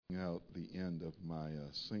out the end of my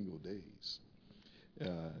single days.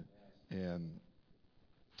 Uh, and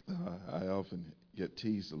I often get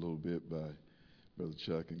teased a little bit by Brother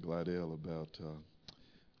Chuck and Glidell about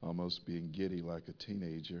almost being giddy like a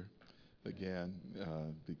teenager again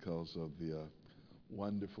because of the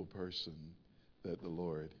wonderful person that the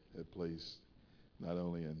Lord had placed not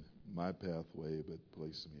only in my pathway but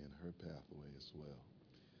placed me in her pathway as well.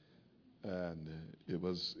 And it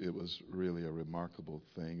was really a remarkable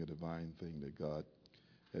thing, a divine thing that God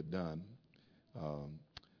had done. Um,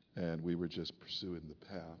 and we were just pursuing the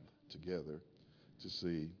path together to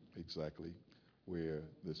see exactly where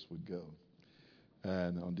this would go.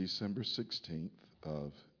 And on December 16th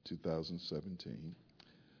of 2017,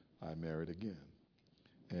 I married again.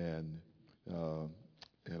 And uh,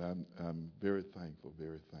 and I'm very thankful,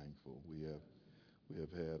 very thankful. We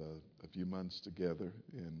have had a few months together,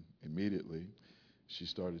 and immediately she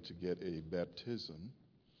started to get a baptism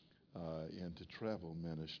into travel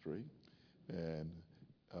ministry and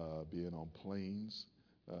being on planes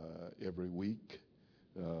every week,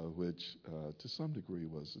 which to some degree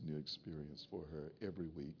was a new experience for her every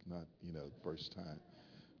week, not, the first time.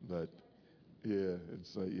 But yeah,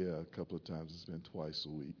 a couple of times. It's been twice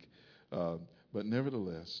a week. But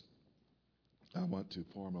nevertheless, I want to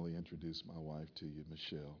formally introduce my wife to you,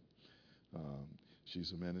 Michelle. Um,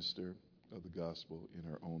 she's a minister of the gospel in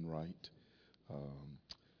her own right. Um,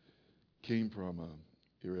 Came from a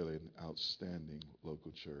really an outstanding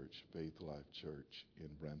local church, Faith Life Church in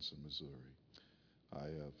Branson, Missouri. I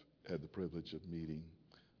have had the privilege of meeting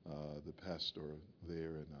the pastor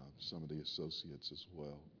there and some of the associates as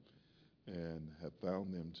well, and have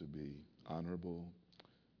found them to be honorable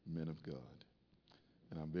men of God.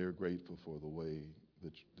 And I'm very grateful for the way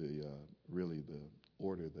that really the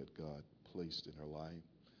order that God placed in her life,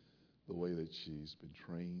 the way that she's been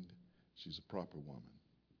trained. She's a proper woman.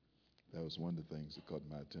 That was one of the things that caught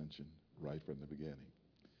my attention right from the beginning.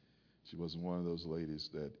 She wasn't one of those ladies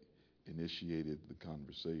that initiated the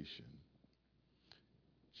conversation.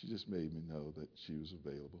 She just made me know that she was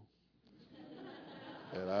available.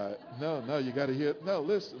 And no, you got to hear, no,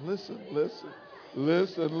 listen.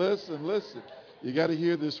 You got to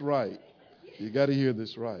hear this right. You got to hear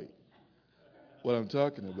this right. What I'm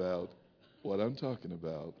talking about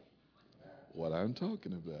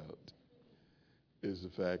is the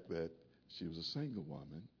fact that she was a single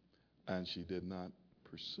woman and she did not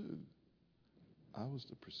pursue. I was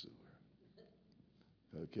the pursuer.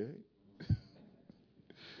 Okay?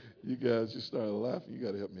 You guys just started laughing. You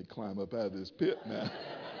got to help me climb up out of this pit now.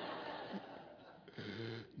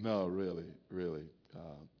 No, really.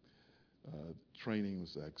 Training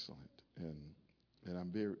was excellent, and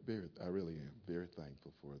I'm I really am very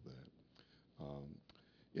thankful for that.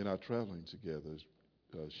 In our traveling together,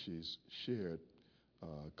 she's shared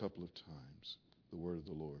a couple of times the word of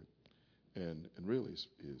the Lord, and really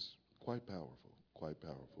is quite powerful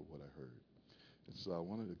what I heard. And so I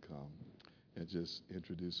wanted to come and just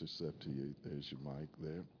introduce herself to you. There's your mic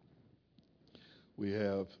there. We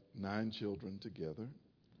have 9 children together.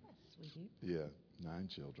 Yes, we do. Yeah, 9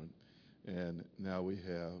 children. And now we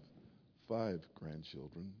have 5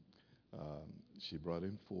 grandchildren. She brought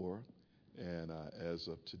in 4. And as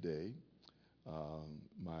of today,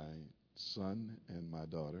 my son and my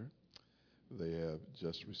daughter, they have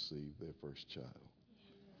just received their first child.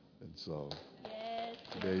 And so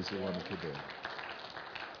today's a wonderful day.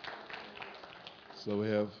 So we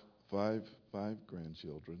have five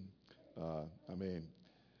grandchildren.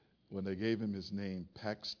 When they gave him his name,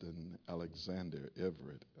 Paxton Alexander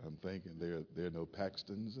Everett, I'm thinking there are no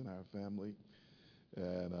Paxtons in our family.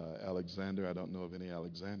 And Alexander, I don't know of any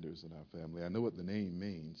Alexanders in our family. I know what the name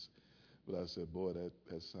means, but I said, boy,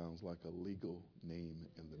 that sounds like a legal name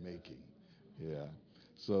in the making. Yeah.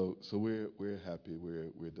 So we're happy,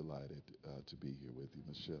 we're delighted to be here with you,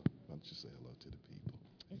 Michelle. Why don't you say hello to the people?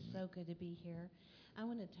 It's so good to be here. I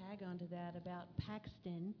want to tag on to that about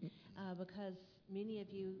Paxton because many of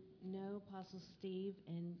you know Apostle Steve,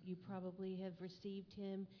 and you probably have received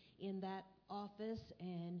him in that office,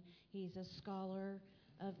 and he's a scholar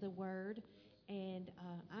of the Word. And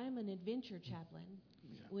I'm an adventure chaplain.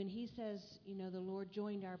 Yeah. When he says, the Lord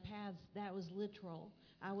joined our paths, that was literal.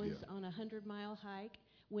 I was on a 100-mile hike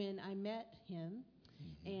when I met him,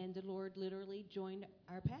 and the Lord literally joined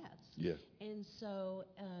our paths. Yeah. And so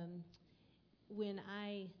when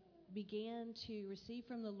I began to receive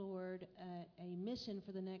from the Lord a mission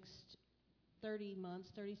for the next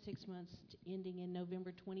 36 months, ending in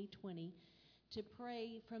November 2020, to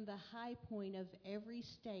pray from the high point of every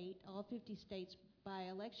state, all 50 states, by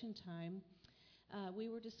election time, we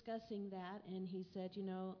were discussing that, and he said,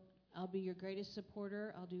 I'll be your greatest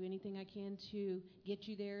supporter. I'll do anything I can to get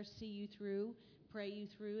you there, see you through, pray you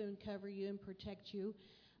through, and cover you and protect you.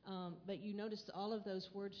 But you notice all of those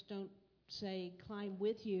words don't say climb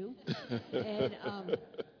with you. And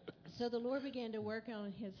so the Lord began to work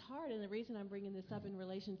on his heart. And the reason I'm bringing this up in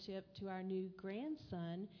relationship to our new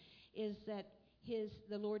grandson is that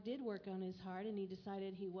the Lord did work on his heart, and he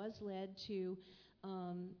decided he was led to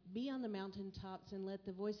be on the mountaintops and let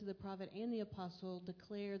the voice of the prophet and the apostle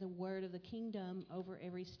declare the word of the kingdom over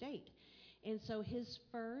every state. And so his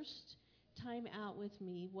first time out with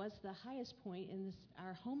me was the highest point in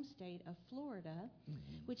our home state of Florida,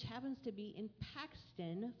 which happens to be in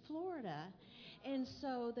Paxton, Florida. And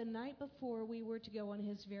so the night before we were to go on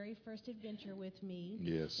his very first adventure with me,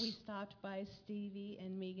 we stopped by Stevie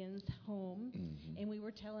and Megan's home, and we were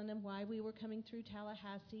telling them why we were coming through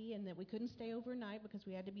Tallahassee and that we couldn't stay overnight because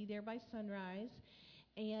we had to be there by sunrise.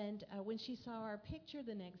 And when she saw our picture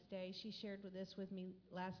the next day, she shared this with me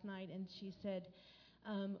last night, and she said,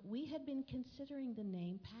 we had been considering the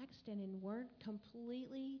name Paxton and weren't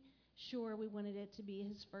completely sure we wanted it to be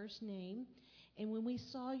his first name. And when we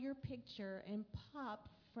saw your picture and Pop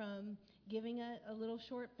from giving a little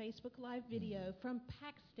short Facebook Live video from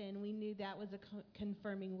Paxton, we knew that was a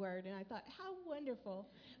confirming word. And I thought, how wonderful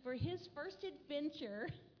for his first adventure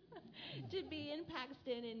to be in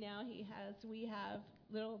Paxton. And now we have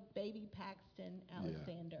little baby Paxton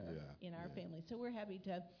Alexander in our family. So we're happy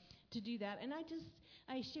to do that. And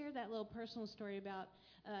I share that little personal story about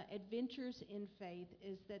adventures in faith,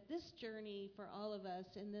 is that this journey for all of us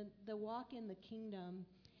and the walk in the kingdom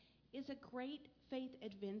is a great faith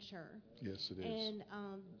adventure. Yes, it is. And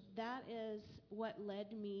that is what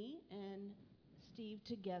led me and Steve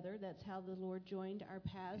together. That's how the Lord joined our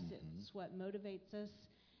paths. It's what motivates us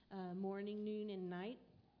morning, noon, and night,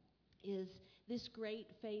 is this great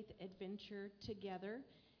faith adventure together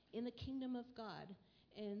in the kingdom of God.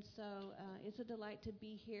 And so it's a delight to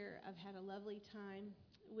be here. I've had a lovely time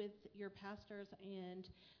with your pastors, and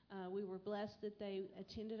we were blessed that they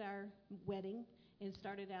attended our wedding and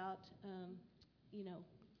started out,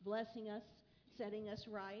 blessing us, setting us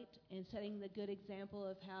right, and setting the good example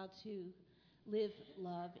of how to live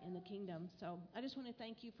love in the kingdom. So I just want to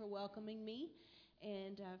thank you for welcoming me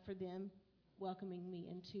and for them welcoming me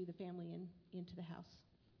into the family and into the house.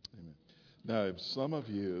 Amen. Now, if some of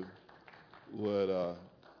you would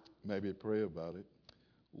maybe pray about it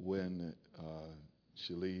when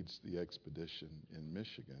she leads the expedition in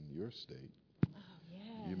Michigan, your state. Oh,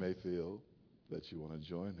 yes. You may feel that you want to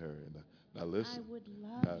join her. And now listen. I would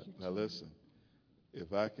love you to. Now listen.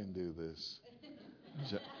 If I can do this,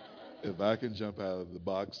 if I can jump out of the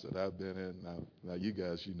box that I've been in, now you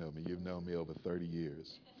guys, you know me. You've known me over 30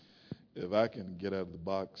 years. If I can get out of the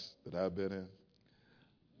box that I've been in,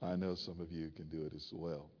 I know some of you can do it as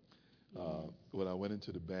well. When I went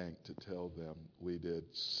into the bank to tell them, we did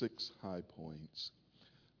 6 high points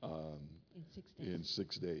in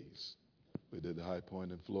 6 days. We did the high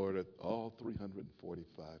point in Florida, all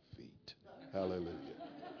 345 feet. Hallelujah.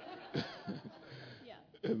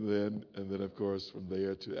 And then of course from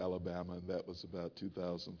there to Alabama, and that was about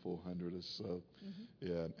 2,400 or so.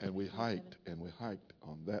 Yeah, and we hiked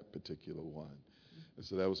on that particular one. And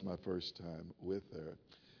so that was my first time with her.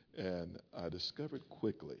 And I discovered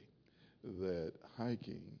quickly that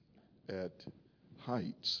hiking at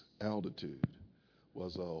heights, altitude,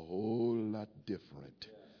 was a whole lot different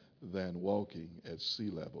than walking at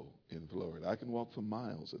sea level in Florida. I can walk for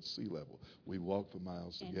miles at sea level. We walk for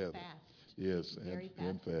miles together. Fast. Yes,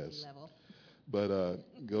 and fast. At sea level. But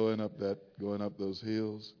going up those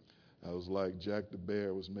hills, I was like Jack the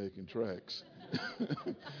Bear was making tracks.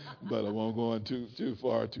 But I won't go on too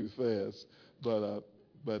far too fast.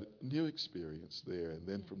 But new experience there. And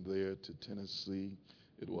then from there to Tennessee,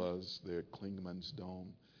 it was there at Klingman's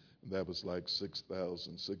Dome. That was like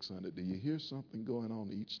 6,600. Do you hear something going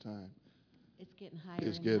on each time? It's getting higher.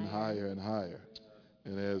 It's getting higher and higher.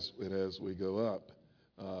 And as we go up,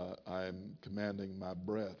 I'm commanding my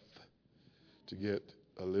breath to get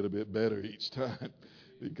a little bit better each time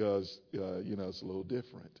because, it's a little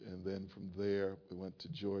different. And then from there, we went to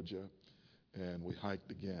Georgia, and we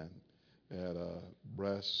hiked again at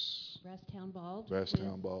Brasstown Bald.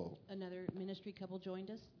 Brasstown Bald. Another ministry couple joined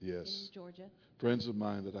us. Yes. In Georgia. Friends of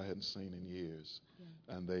mine that I hadn't seen in years.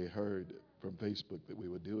 Yeah. And they heard from Facebook that we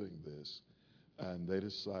were doing this, and they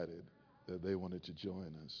decided that they wanted to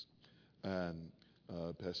join us. And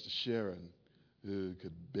Pastor Sharon, who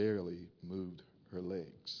could barely move her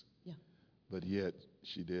legs, but yet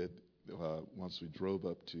she did. Once we drove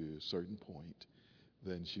up to a certain point,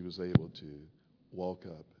 then she was able to walk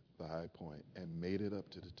up the high point and made it up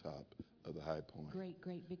to the top of the high point. Great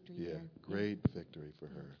victory Yeah, there. great victory for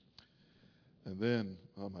her. And then,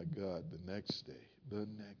 oh my God, the next day,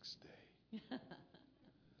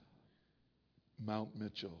 Mount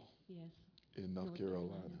Mitchell Yes. in North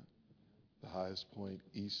Carolina, the highest point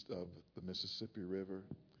east of the Mississippi River.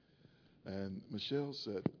 And Michelle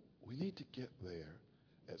said, we need to get there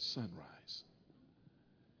at sunrise.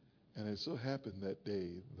 And it so happened that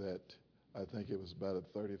day that I think it was about a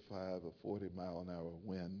 35 or 40 mile an hour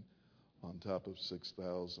wind on top of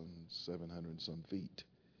 6,700 some feet.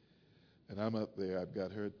 And I'm up there. I've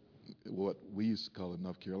got her, what we used to call in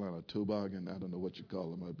North Carolina, a toboggan. I don't know what you call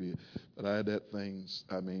them up here. But I had that thing,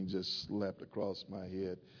 just slapped across my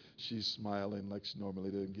head. She's smiling like she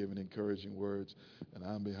normally does, giving encouraging words. And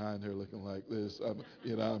I'm behind her looking like this.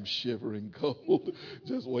 I'm shivering cold,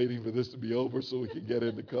 just waiting for this to be over so we can get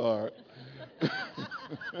in the car.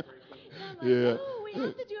 Yeah. Oh, we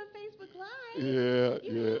have to do a Facebook Live. You have to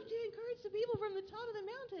encourage the people from the top of the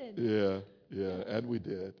mountain. Yeah, and we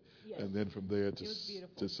did. Yes. And then from there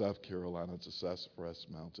to South Carolina, to Sassafras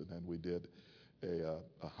Mountain, and we did a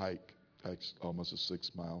hike, almost a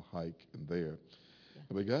 6-mile hike in there. Yeah.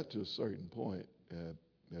 And we got to a certain point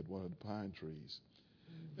at one of the pine trees,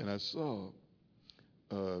 and I saw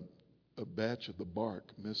a batch of the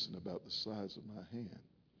bark missing about the size of my hand.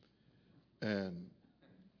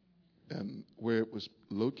 And where it was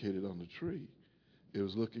located on the tree, it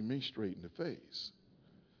was looking me straight in the face.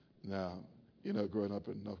 Now, growing up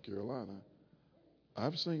in North Carolina,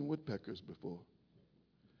 I've seen woodpeckers before,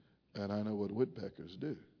 and I know what woodpeckers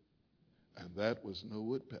do. And that was no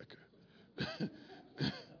woodpecker.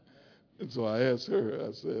 And so I asked her,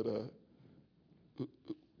 I said,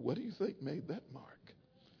 what do you think made that mark?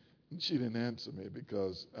 And she didn't answer me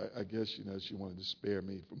because I guess, she wanted to spare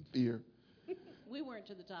me from fear. We weren't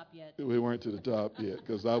to the top yet. We weren't to the top yet,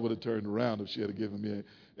 because I would have turned around if she had given me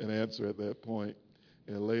an answer at that point.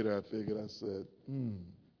 And later I figured, I said,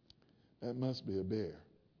 that must be a bear.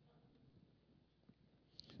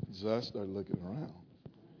 So I started looking around.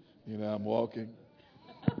 I'm walking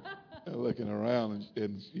and looking around,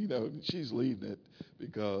 and she's leading it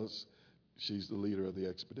because she's the leader of the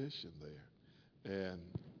expedition there. And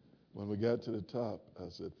when we got to the top, I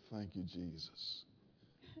said, thank you, Jesus.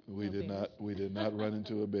 We did not run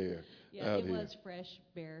into a bear. Yeah, it here. was fresh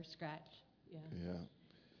bear scratch. Yeah.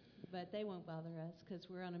 But they won't bother us because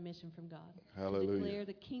we're on a mission from God. Hallelujah. To declare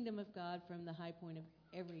the kingdom of God from the high point of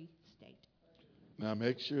every state. Now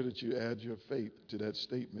make sure that you add your faith to that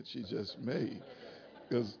statement she just made,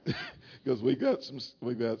 because we got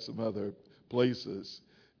some other places,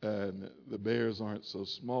 and the bears aren't so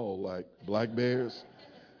small like black bears.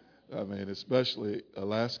 I mean, especially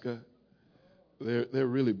Alaska. They're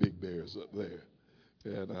really big bears up there,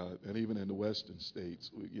 and even in the western states,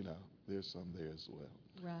 there's some there as well.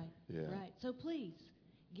 Right. Yeah. Right. So please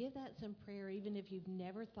give that some prayer, even if you've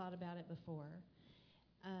never thought about it before.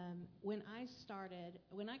 When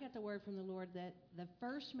I got the word from the Lord that the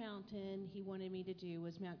first mountain He wanted me to do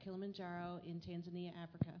was Mount Kilimanjaro in Tanzania,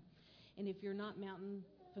 Africa. And if you're not mountain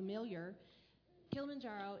familiar,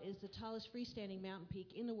 Kilimanjaro is the tallest freestanding mountain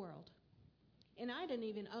peak in the world. And I didn't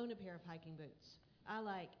even own a pair of hiking boots. I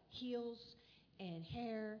like heels and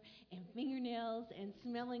hair and fingernails and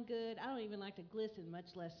smelling good. I don't even like to glisten,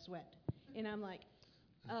 much less sweat. And I'm like,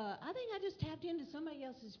 I think I just tapped into somebody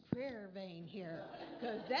else's prayer vein here,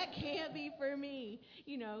 because that can't be for me,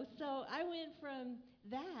 So I went from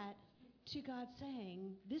that to God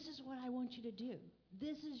saying, this is what I want you to do.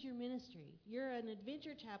 This is your ministry. You're an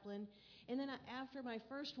adventure chaplain. And then after my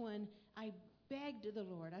first one, I begged the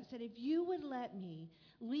Lord. I said, if you would let me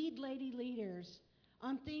lead lady leaders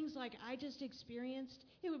on things like I just experienced,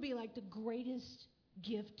 it would be like the greatest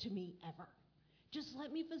gift to me ever. Just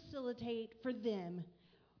let me facilitate for them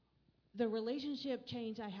the relationship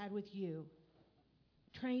change I had with you,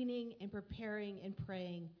 training and preparing and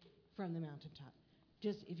praying from the mountaintop.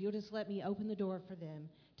 If you'll just let me open the door for them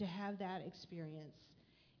to have that experience,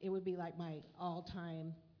 it would be like my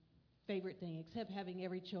all-time favorite thing, except having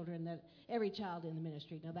every child in the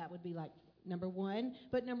ministry. Now that would be like number one,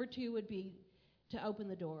 but number two would be to open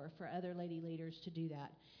the door for other lady leaders to do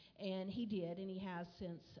that. And He did, and He has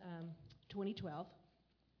since 2012.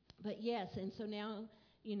 But yes, and so now,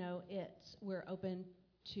 we're open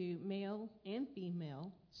to male and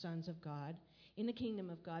female sons of God in the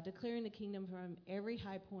kingdom of God, declaring the kingdom from every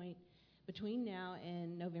high point between now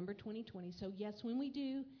and November 2020. So yes, when we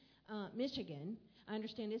do Michigan, I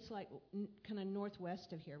understand it's like kind of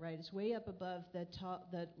northwest of here, right? It's way up above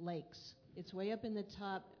the lakes. It's way up in the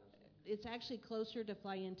top. It's actually closer to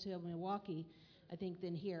fly into Milwaukee, I think,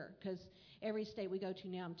 than here, because every state we go to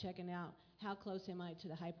now, I'm checking out how close am I to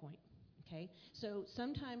the high point. Okay, so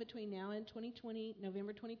sometime between now and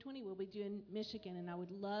November 2020, we'll be doing Michigan, and I would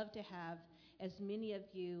love to have as many of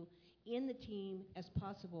you in the team as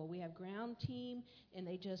possible. We have ground team, and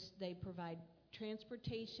they provide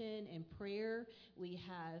transportation and prayer. We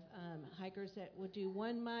have hikers that will do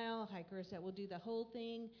 1 mile, hikers that will do the whole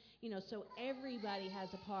thing, so everybody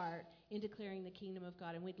has a part in declaring the kingdom of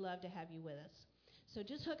God, and we'd love to have you with us. So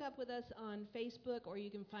just hook up with us on Facebook, or you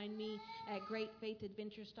can find me at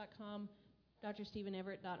greatfaithadventures.com.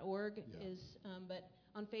 drstepheneverett.org is, but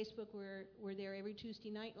on Facebook we're there every Tuesday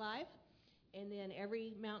night live, and then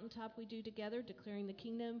every mountaintop we do together, declaring the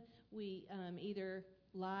kingdom, we either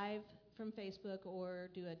live from Facebook or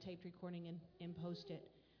do a taped recording and post it.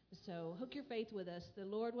 So hook your faith with us. The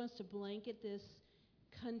Lord wants to blanket this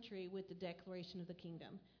country with the declaration of the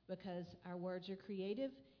kingdom, because our words are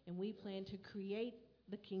creative, and we plan to create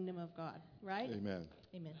the kingdom of God, right? Amen.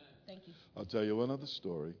 Amen. Thank you. I'll tell you one other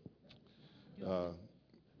story.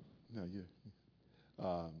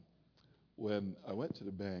 When I went to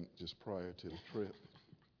the bank just prior to the trip,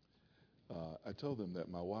 I told them that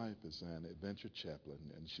my wife is an adventure chaplain,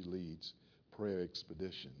 and she leads prayer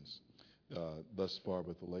expeditions thus far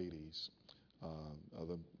with the ladies,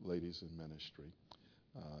 other ladies in ministry.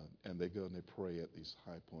 And they go and they pray at these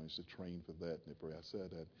high points. They train for that, and they pray. I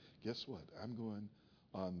said, guess what? I'm going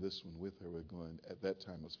on this one with her. We're going, at that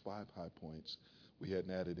time, it was 5 high points. We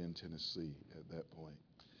hadn't added in Tennessee at that point.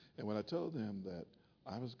 And when I told them that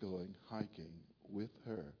I was going hiking with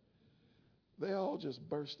her, they all just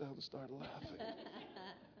burst out and started laughing.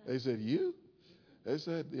 They said, you? They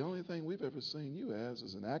said, the only thing we've ever seen you as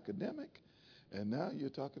is an academic, and now you're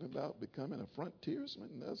talking about becoming a frontiersman?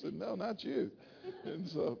 And I said, no, not you. And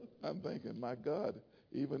so I'm thinking, my God,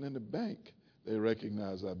 even in the bank, they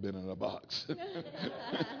recognize I've been in a box.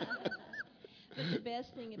 But the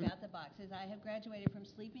best thing about the box is I have graduated from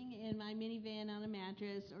sleeping in my minivan on a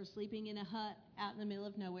mattress or sleeping in a hut out in the middle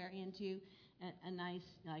of nowhere into a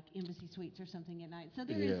nice, like, Embassy Suites or something at night. So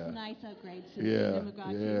there is nice upgrades to the kingdom of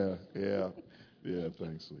God, too. Yeah,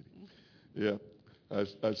 thanks, sweetie. Yeah,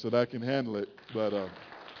 I said I can handle it, but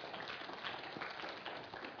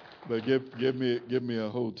give me a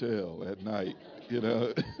hotel at night,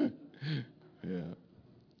 Yeah.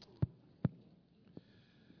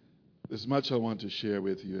 There's much I want to share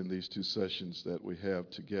with you in these 2 sessions that we have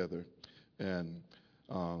together, and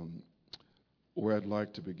where I'd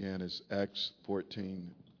like to begin is Acts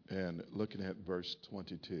 14 and looking at verse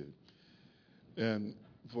 22. And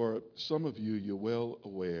for some of you, you're well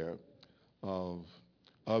aware of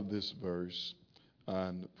this verse,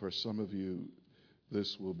 and for some of you,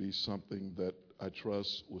 this will be something that I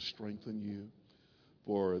trust will strengthen you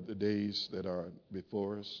for the days that are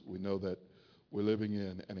before us. We know that we're living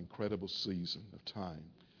in an incredible season of time.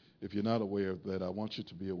 If you're not aware of that, I want you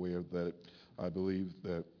to be aware of that. I believe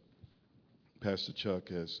that Pastor Chuck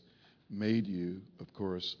has made you, of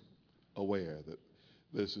course, aware that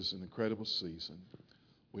this is an incredible season.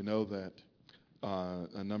 We know that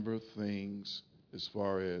a number of things, as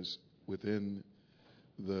far as within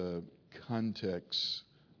the context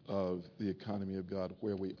of the economy of God,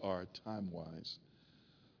 where we are time-wise,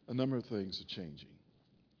 a number of things are changing.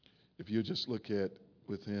 If you just look at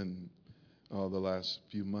within the last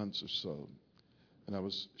few months or so, and I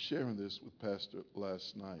was sharing this with Pastor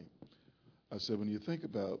last night, I said, when you think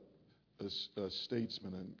about a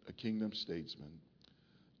statesman, a kingdom statesman,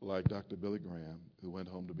 like Dr. Billy Graham, who went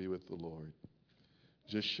home to be with the Lord,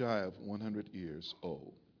 just shy of 100 years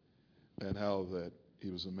old, and how that he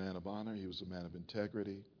was a man of honor, he was a man of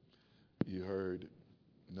integrity. You heard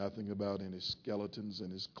nothing about any skeletons in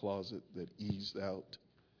his closet that eased out.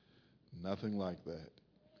 Nothing like that.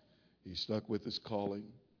 He stuck with his calling,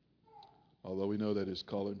 although we know that his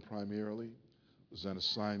calling primarily was an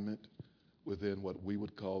assignment within what we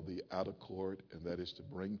would call the outer court, and that is to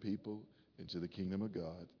bring people into the kingdom of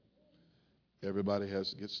God. Everybody has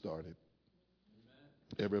to get started.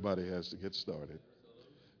 Everybody has to get started.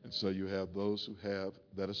 And so you have those who have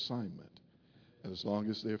that assignment. And as long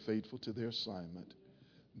as they're faithful to their assignment,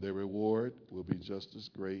 their reward will be just as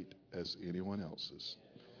great as anyone else's.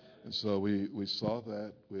 And so we saw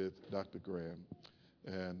that with Dr. Graham,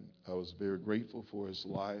 and I was very grateful for his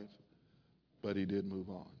life, but he did move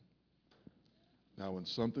on. Now, when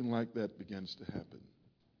something like that begins to happen,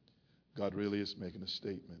 God really is making a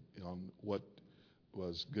statement on what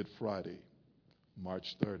was Good Friday,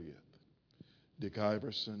 March 30th. Dick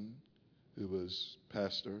Iverson, who was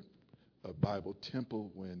pastor of Bible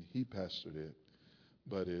Temple when he pastored it,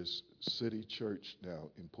 but is City Church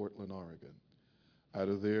now in Portland, Oregon. Out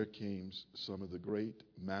of there came some of the great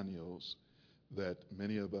manuals that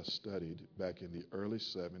many of us studied back in the early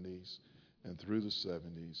 70s and through the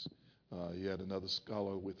 70s. He had another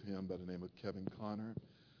scholar with him by the name of Kevin Connor,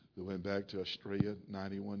 who went back to Australia,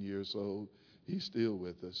 91 years old. He's still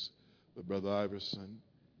with us. But Brother Iverson,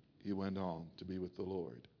 he went on to be with the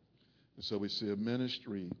Lord. And so we see a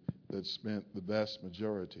ministry that spent the vast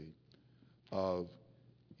majority of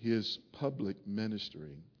his public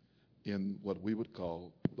ministry in what we would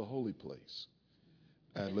call the holy place,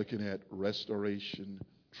 and looking at restoration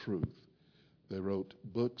truth. They wrote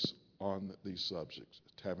books on these subjects: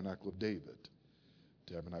 Tabernacle of David,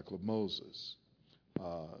 Tabernacle of Moses,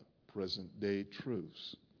 present day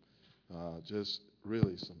truths. Just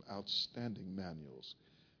really some outstanding manuals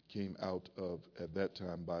came out of, at that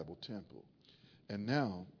time, Bible Temple. And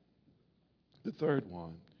now, the third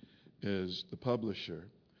one is the publisher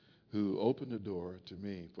who opened the door to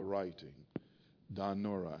me for writing, Don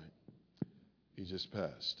Norai. He just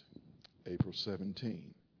passed, April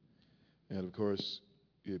 17. And of course,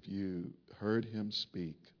 if you heard him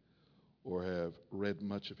speak or have read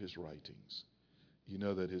much of his writings, you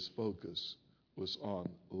know that his focus was on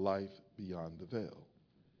life beyond the veil.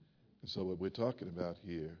 And so what we're talking about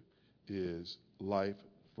here is life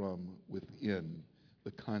from within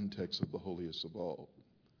the context of the holiest of all.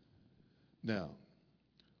 Now,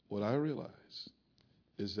 what I realize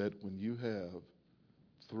is that when you have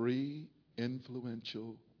three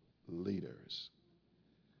influential leaders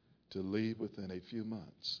to leave within a few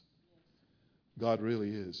months, God really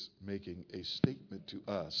is making a statement to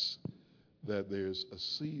us that there's a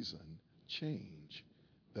season change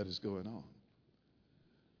that is going on.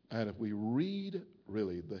 And if we read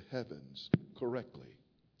really the heavens correctly,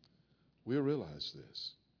 we'll realize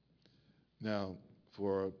this. Now,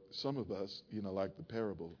 for some of us, like the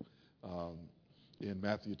parable in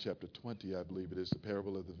Matthew chapter 20, I believe it is, the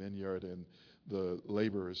parable of the vineyard and the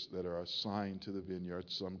laborers that are assigned to the vineyard.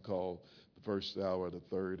 Some call the first hour, the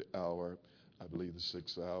third hour, I believe the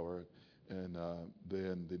sixth hour, and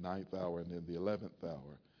then the ninth hour, and then the 11th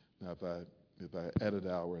hour. Now, if I add an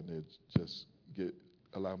hour, and it just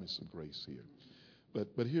allow me some grace here.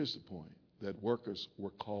 But here's the point, that workers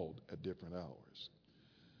were called at different hours.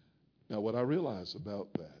 Now, what I realize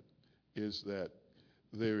about that is that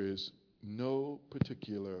there is no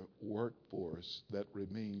particular workforce that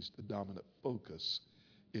remains the dominant focus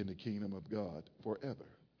in the kingdom of God forever.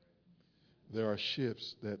 There are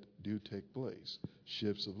shifts that do take place,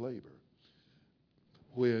 shifts of labor.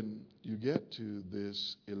 When you get to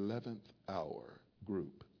this 11th hour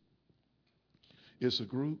group, it's a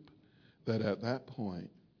group that at that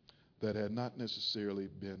point that had not necessarily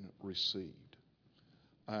been received.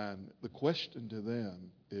 And the question to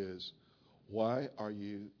them is, why are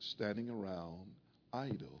you standing around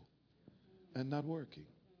idle and not working?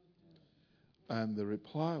 And the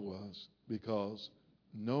reply was, because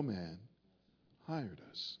no man hired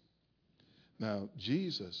us. Now,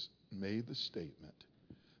 Jesus made the statement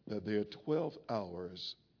that there are 12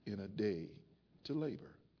 hours in a day to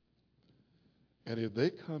labor. And if they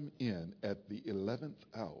come in at the 11th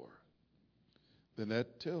hour, then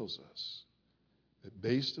that tells us that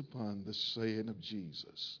based upon the saying of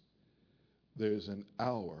Jesus, there's an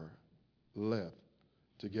hour left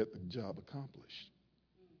to get the job accomplished.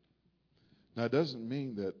 Now, it doesn't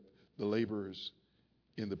mean that the laborers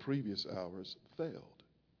in the previous hours failed,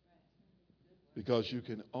 because you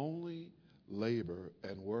can only labor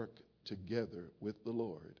and work together with the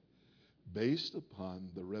Lord based upon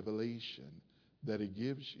the revelation that He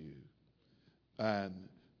gives you and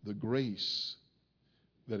the grace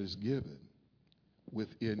that is given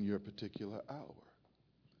within your particular hour.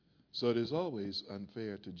 So it is always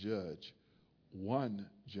unfair to judge one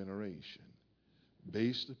generation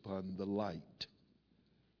based upon the light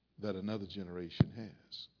that another generation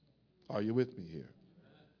has. Are you with me here?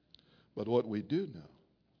 But what we do know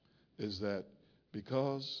is that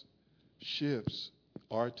because shifts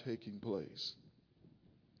are taking place,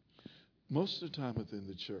 most of the time within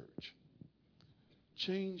the church,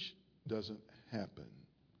 change doesn't happen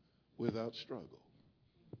without struggle.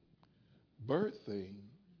 Birthing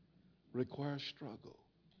requires struggle.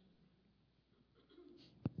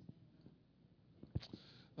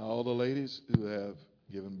 Now, all the ladies who have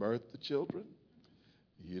given birth to children,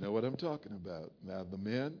 you know what I'm talking about. Now, the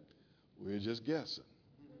men, we're just guessing.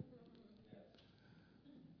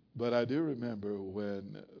 But I do remember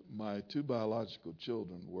when my two biological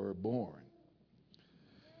children were born,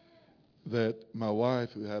 that my wife,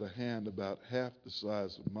 who had a hand about half the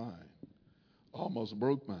size of mine, almost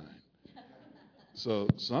broke mine. So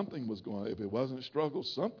something was going on. If it wasn't a struggle,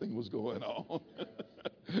 something was going on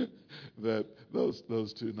that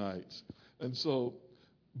those two nights. And so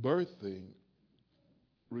birthing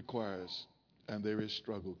requires and there is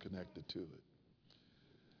struggle connected to it.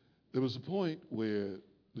 There was a point where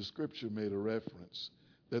the scripture made a reference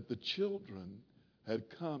that the children had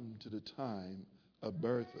come to the time of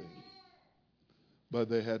birthing, but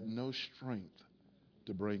they had no strength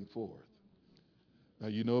to bring forth. Now,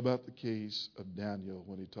 you know about the case of Daniel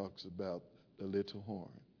when he talks about the little horn,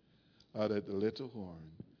 that the little horn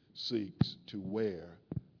seeks to wear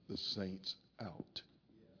the saints out.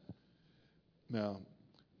 Now,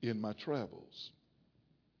 in my travels,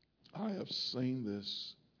 I have seen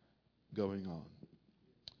this going on.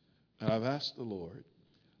 And I've asked the Lord,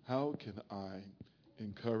 how can I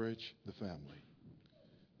encourage the family?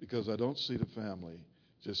 Because I don't see the family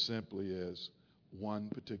just simply as one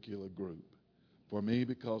particular group. For me,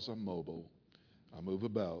 because I'm mobile, I move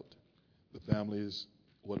about, the family is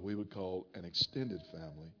what we would call an extended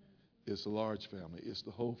family. It's a large family. It's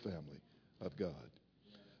the whole family of God.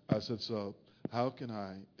 I said, so how can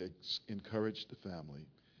I encourage the family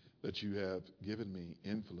that you have given me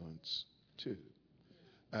influence to?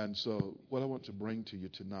 And so what I want to bring to you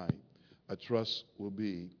tonight, I trust will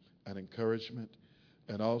be an encouragement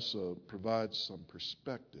and also provide some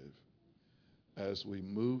perspective as we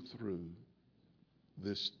move through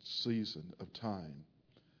this season of time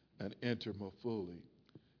and enter more fully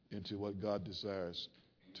into what God desires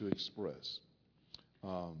to express.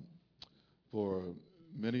 For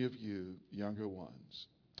many of you younger ones,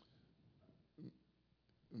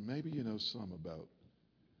 maybe you know some about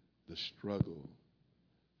the struggle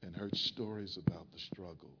and heard stories about the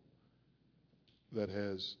struggle that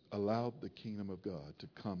has allowed the kingdom of God to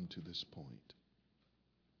come to this point.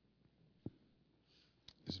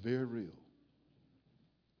 It's very real.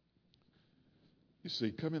 You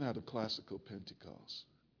see, coming out of classical Pentecost,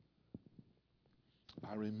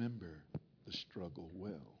 I remember the struggle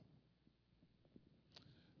well.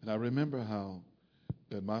 And I remember how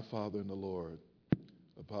that my father in the Lord,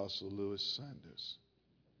 Apostle Lewis Sanders,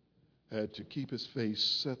 had to keep his face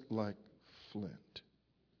set like flint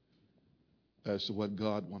as to what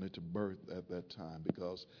God wanted to birth at that time,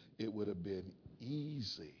 because it would have been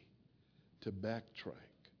easy to backtrack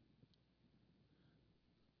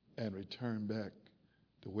and return back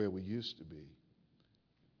to where we used to be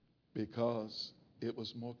because it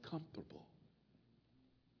was more comfortable.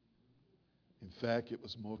 In fact, it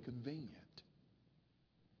was more convenient.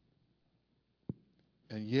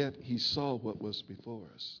 And yet he saw what was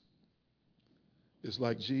before us. It's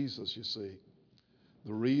like Jesus, you see.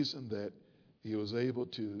 The reason that he was able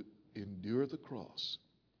to endure the cross,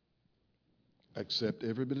 accept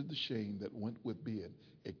every bit of the shame that went with being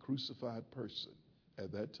a crucified person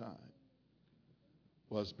at that time,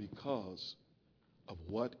 was because of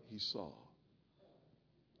what he saw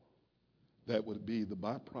that would be the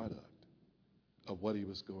byproduct of what he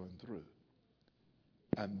was going through.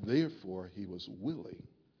 And therefore, he was willing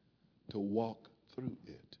to walk through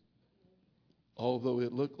it. Although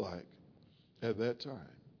it looked like, at that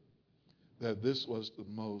time, that this was the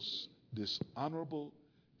most dishonorable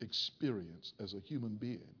experience as a human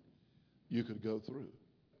being you could go through.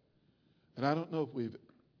 And I don't know if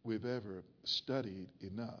we've ever studied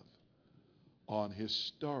enough on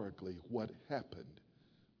historically what happened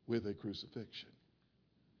with a crucifixion.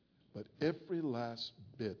 But every last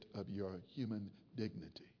bit of your human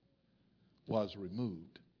dignity was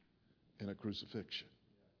removed in a crucifixion.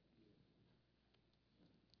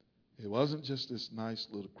 It wasn't just this nice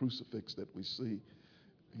little crucifix that we see,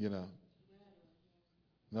 you know.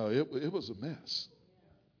 No, it was a mess.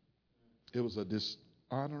 It was a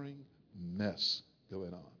dishonoring mess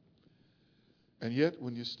going on. And yet,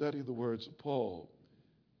 when you study the words of Paul,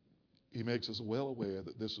 he makes us well aware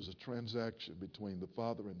that this was a transaction between the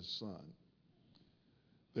Father and the Son.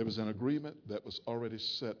 There was an agreement that was already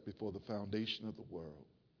set before the foundation of the world.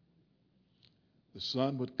 The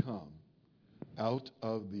Son would come out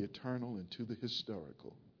of the eternal into the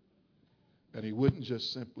historical. And he wouldn't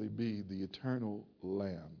just simply be the eternal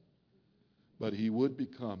Lamb, but he would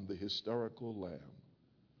become the historical Lamb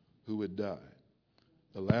who would die,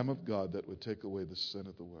 the Lamb of God that would take away the sin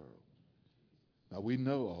of the world. Now, we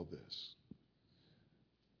know all this.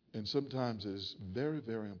 And sometimes it is very,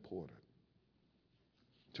 very important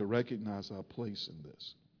to recognize our place in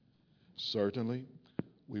this. Certainly,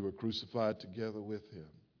 we were crucified together with him.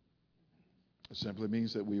 It simply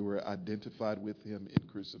means that we were identified with him in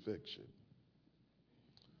crucifixion.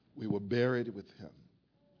 We were buried with him.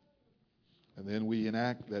 And then we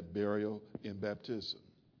enact that burial in baptism.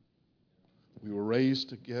 We were raised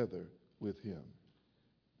together with him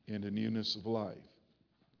in the newness of life.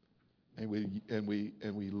 And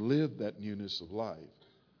we live that newness of life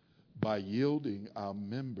by yielding our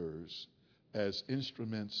members as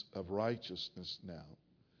instruments of righteousness now,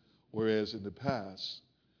 whereas in the past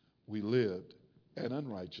we lived an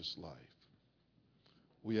unrighteous life.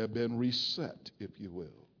 We have been reset, if you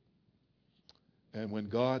will. And when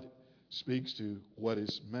God speaks to what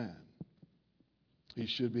is man, he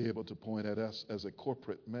should be able to point at us as a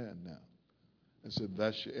corporate man now and say,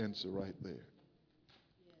 that's your answer right there. Yes.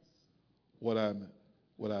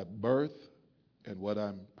 What I birth and what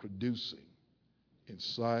I'm producing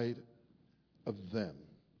inside of them,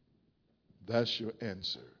 that's your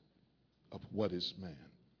answer of what is man.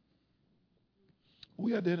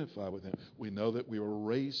 We identify with him. We know that we were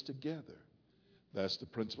raised together. That's the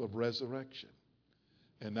principle of resurrection.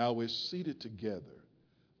 And now we're seated together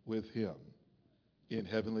with him in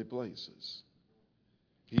heavenly places.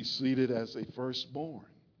 He's seated as a firstborn.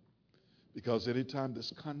 Because anytime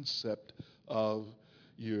this concept of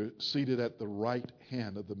you're seated at the right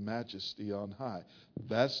hand of the majesty on high,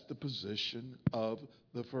 that's the position of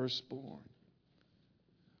the firstborn.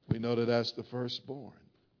 We know that as the firstborn,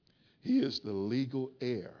 he is the legal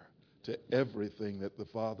heir to everything that the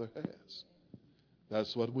Father has.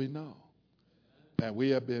 That's what we know. And we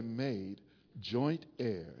have been made joint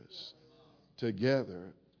heirs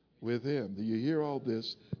together with him. Do you hear all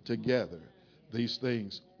this? Together. These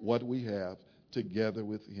things, what we have together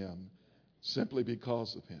with him, simply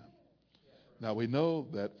because of him. Now we know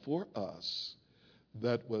that for us,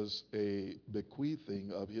 that was a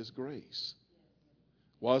bequeathing of his grace.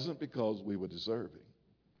 Wasn't because we were deserving.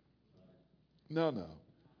 No.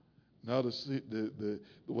 The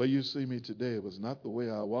way you see me today was not the way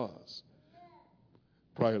I was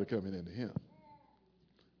prior to coming into him.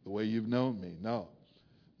 The way you've known me, no.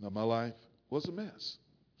 My life was a mess.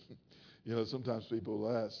 Sometimes people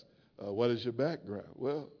will ask, what is your background?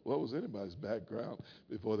 Well, what was anybody's background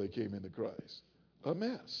before they came into Christ? A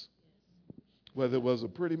mess. Whether it was a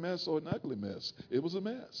pretty mess or an ugly mess, it was a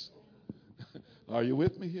mess. Are you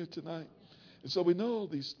with me here tonight? And so we know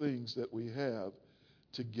these things that we have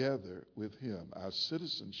together with him. Our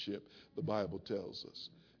citizenship, the Bible tells us,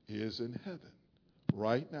 is in heaven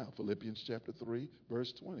right now. Philippians chapter 3,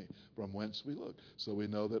 verse 20, from whence we look. So we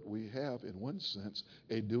know that we have, in one sense,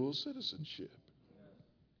 a dual citizenship.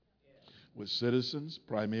 We're citizens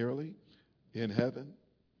primarily in heaven.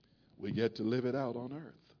 We get to live it out on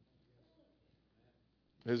earth.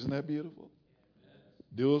 Isn't that beautiful?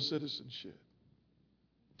 Dual citizenship.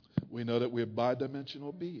 We know that we're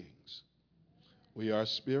bidimensional beings. We are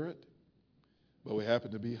spirit, but we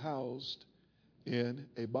happen to be housed in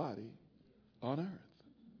a body on earth.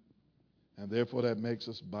 And therefore that makes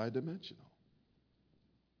us bidimensional.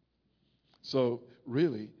 So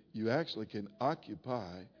really, you actually can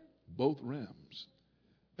occupy both realms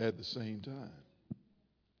at the same time.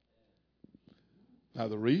 Now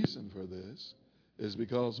the reason for this is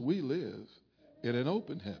because we live in an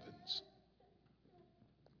open heavens.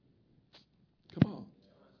 Come on.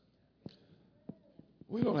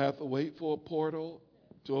 We don't have to wait for a portal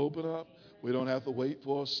to open up. We don't have to wait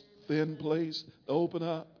for a thin place to open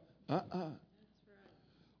up.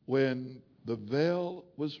 When the veil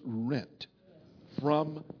was rent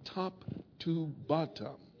from top to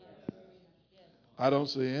bottom, I don't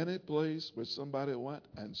see any place where somebody went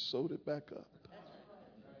and sewed it back up.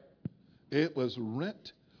 It was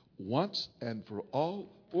rent once and for all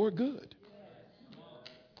for good.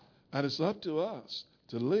 And it's up to us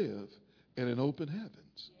to live in an open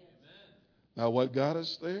heavens. Now, what got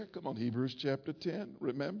us there? Come on, Hebrews chapter 10.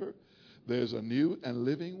 Remember, there's a new and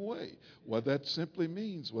living way. What that simply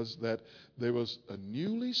means was that there was a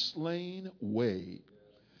newly slain way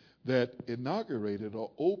that inaugurated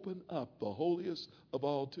or opened up the holiest of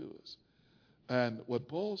all to us. And what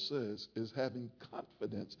Paul says is having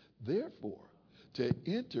confidence, therefore, to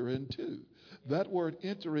enter into. That word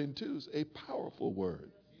enter into is a powerful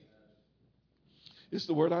word. It's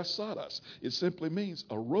the word asadas. It simply means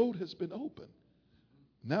a road has been opened.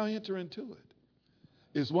 Now enter into it.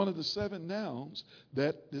 It's one of the 7 nouns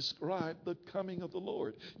that describe the coming of the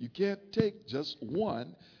Lord. You can't take just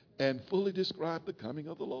one and fully describe the coming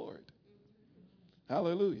of the Lord.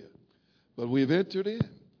 Hallelujah. But we've entered in.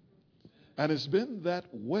 And it's been that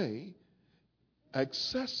way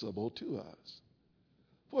accessible to us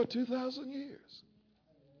for 2,000 years.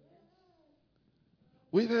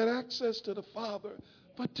 We've had access to the Father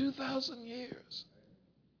for 2,000 years.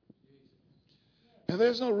 And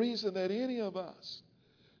there's no reason that any of us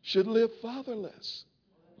should live fatherless.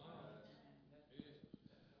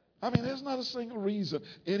 I mean, there's not a single reason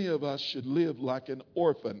any of us should live like an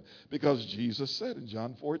orphan, because Jesus said in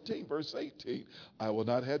John 14, verse 18, I will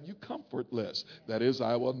not have you comfortless. That is,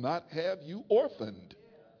 I will not have you orphaned.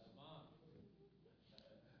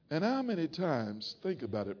 And how many times, think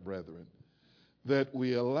about it, brethren, that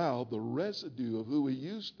we allow the residue of who we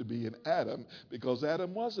used to be in Adam, because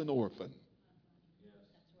Adam was an orphan.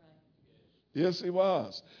 Yes, he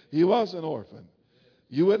was. He was an orphan.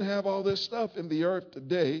 You wouldn't have all this stuff in the earth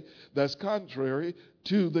today that's contrary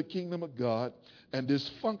to the kingdom of God and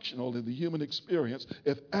dysfunctional in the human experience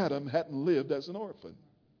if Adam hadn't lived as an orphan.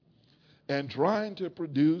 And trying to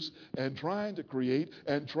produce and trying to create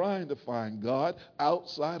and trying to find God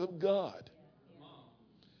outside of God.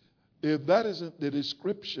 If that isn't the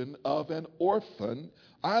description of an orphan,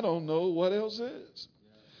 I don't know what else is.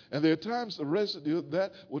 And there are times the residue of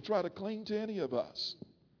that will try to cling to any of us.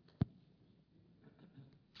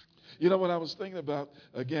 You know what I was thinking about,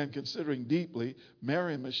 again, considering deeply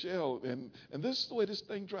Mary and Michelle, and this is the way this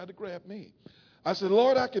thing tried to grab me. I said,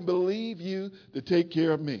 Lord, I can believe you to take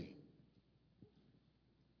care of me.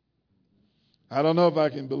 I don't know if I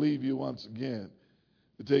can believe you once again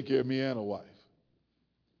to take care of me and a wife.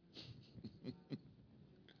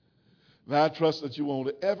 Now, I trust that you won't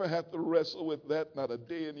ever have to wrestle with that, not a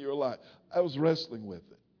day in your life. I was wrestling with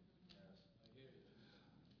it.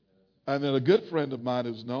 And then a good friend of mine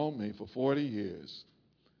who's known me for 40 years,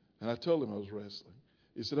 and I told him I was wrestling.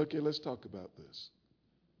 He said, okay, let's talk about this.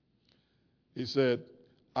 He said,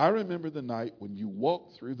 I remember the night when you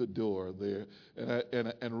walked through the door there,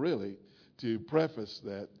 and really, to preface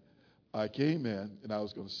that, I came in and I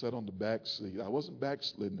was going to sit on the back seat. I wasn't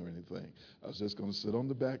backslidden or anything. I was just going to sit on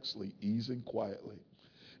the back seat, easing quietly.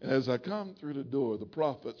 And as I come through the door, the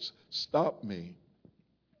prophets stopped me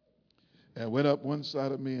and went up one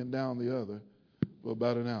side of me and down the other for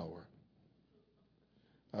about an hour.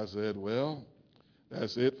 I said, well,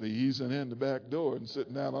 that's it for easing in the back door and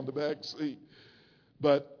sitting down on the back seat.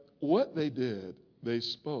 But what they did, they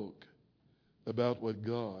spoke about what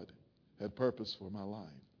God had purposed for my life.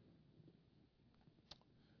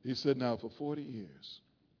 He said, now for 40 years,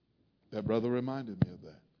 that brother reminded me of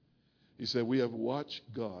that. He said, we have watched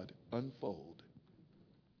God unfold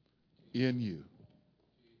in you.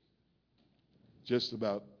 Just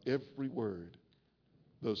about every word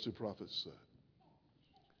those two prophets said.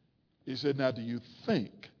 He said, now do you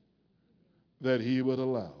think that he would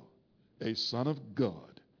allow a son of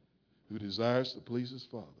God who desires to please his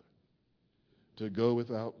Father to go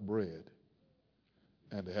without bread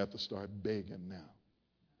and to have to start begging now?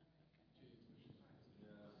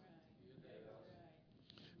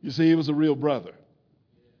 You see, he was a real brother.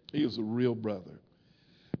 He was a real brother.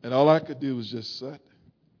 And all I could do was just sit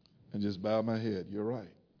and just bow my head. You're right.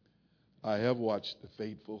 I have watched the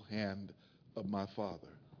faithful hand of my Father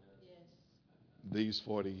these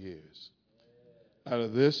 40 years.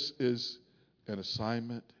 And this is an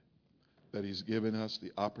assignment that he's given us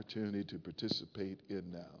the opportunity to participate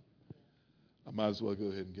in now. I might as well go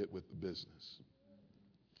ahead and get with the business.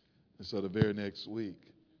 And so the very next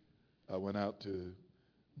week, I went out to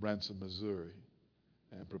Branson, Missouri,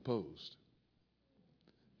 and proposed.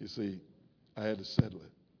 You see, I had to settle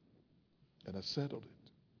it. And I settled it.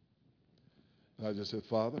 And I just said,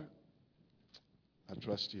 Father, I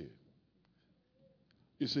trust you.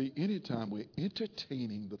 You see, anytime we're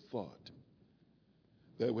entertaining the thought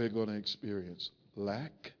that we're going to experience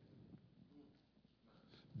lack,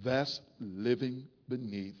 that's living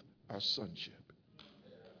beneath our sonship.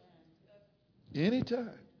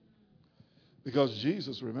 Anytime. Because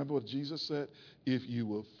Jesus, remember what Jesus said? If you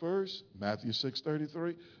will first, Matthew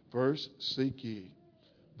 6:33, first seek ye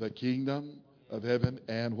the kingdom of heaven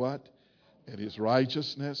and what? And his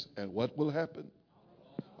righteousness. And what will happen?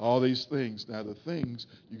 All these things. Now the things,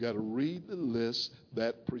 you got to read the list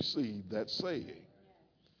that precede that saying.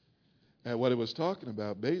 And what it was talking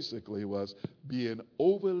about basically was being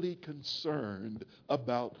overly concerned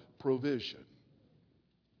about provision.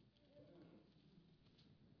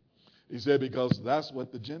 He said, because that's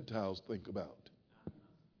what the Gentiles think about.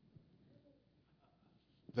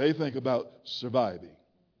 They think about surviving.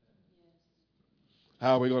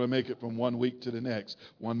 How are we going to make it from 1 week to the next,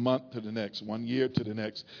 1 month to the next, 1 year to the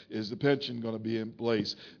next? Is the pension going to be in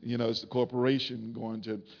place? You know, is the corporation going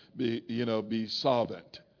to be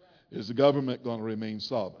solvent? Is the government going to remain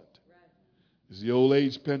solvent? Is the old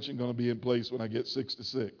age pension going to be in place when I get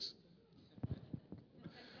 66?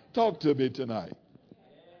 Talk to me tonight.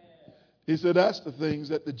 He said that's the things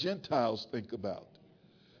that the Gentiles think about.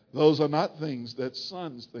 Those are not things that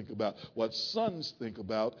sons think about. What sons think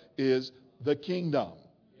about is the kingdom.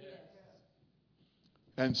 Yes.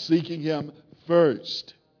 And seeking him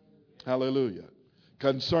first. Hallelujah.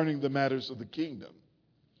 Concerning the matters of the kingdom.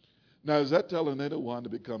 Now, is that telling anyone to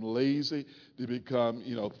become lazy, to become,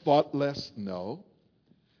 thoughtless? No.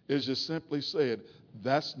 It's just simply saying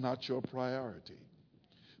that's not your priority.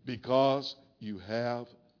 Because you have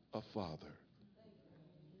a father.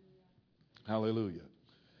 Hallelujah.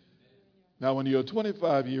 Now, when you're a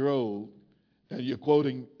 25-year-old and you're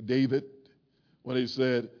quoting David when he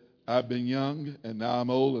said, I've been young and now I'm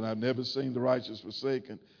old and I've never seen the righteous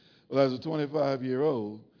forsaken. Well, as a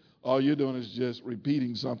 25-year-old, all you're doing is just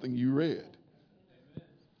repeating something you read.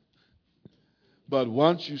 But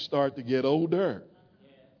once you start to get older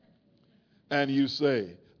and you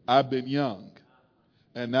say, I've been young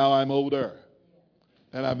and now I'm older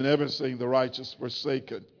and I've never seen the righteous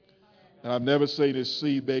forsaken and I've never seen his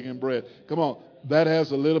seed begging bread. Come on, that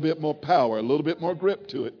has a little bit more power, a little bit more grip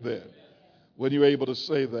to it then when you're able to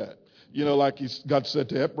say that. You know, like God said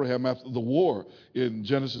to Abraham after the war in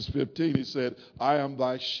Genesis 15, he said, I am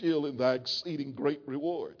thy shield and thy exceeding great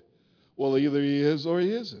reward. Well, either he is or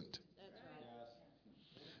he isn't.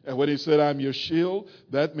 And when he said, I'm your shield,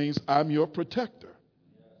 that means I'm your protector.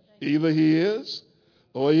 Either he is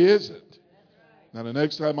or he isn't. Now, the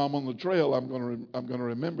next time I'm on the trail, I'm going to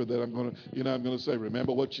remember that. I'm going to say,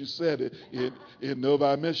 remember what you said in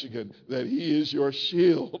Novi, Michigan, that he is your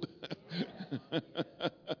shield.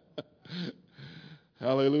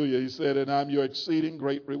 Hallelujah. He said, and I'm your exceeding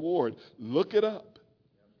great reward. Look it up.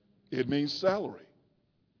 It means salary.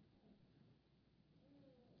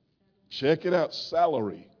 Check it out.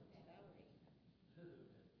 Salary.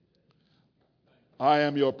 I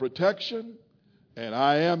am your protection and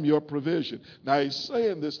I am your provision. Now he's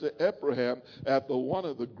saying this to Abraham after one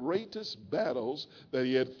of the greatest battles that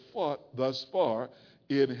he had fought thus far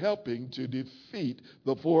in helping to defeat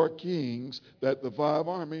the 4 kings that the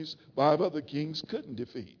 5 other kings couldn't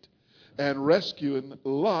defeat. And rescuing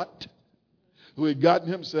Lot, who had gotten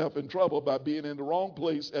himself in trouble by being in the wrong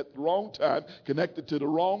place at the wrong time, connected to the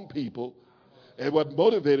wrong people. And what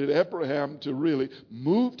motivated Abraham to really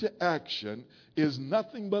move to action is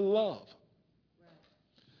nothing but love.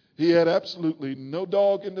 He had absolutely no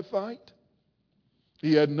dog in the fight.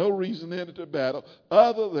 He had no reason to enter the battle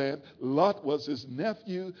other than Lot was his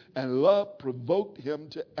nephew, and love provoked him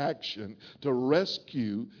to action to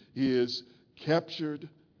rescue his captured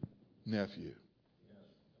nephew.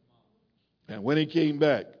 And when he came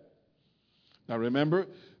back, now remember,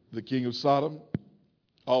 the king of Sodom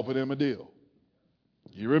offered him a deal.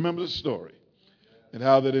 You remember the story. And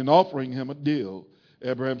how that in offering him a deal,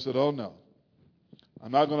 Abraham said, oh no,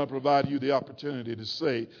 I'm not going to provide you the opportunity to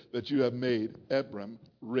say that you have made Abram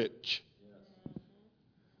rich.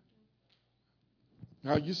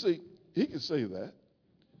 Now, you see, he can say that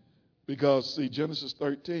because, see, Genesis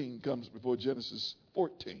 13 comes before Genesis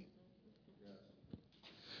 14.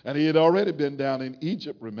 And he had already been down in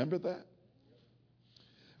Egypt, remember that?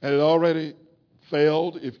 And had already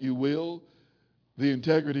failed, if you will, the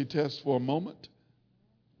integrity test for a moment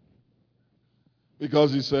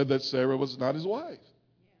because he said that Sarah was not his wife.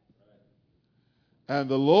 And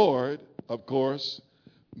the Lord, of course,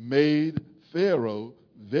 made Pharaoh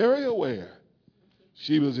very aware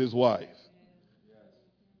she was his wife.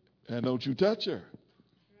 And don't you touch her,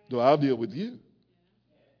 though I'll deal with you.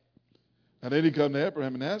 And then he come to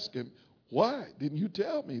Abraham and ask him, why didn't you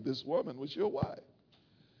tell me this woman was your wife?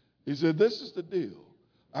 He said, this is the deal.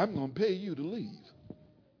 I'm going to pay you to leave.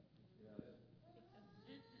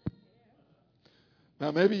 Now,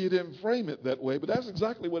 maybe you didn't frame it that way, but that's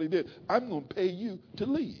exactly what he did. I'm going to pay you to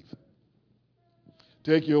leave.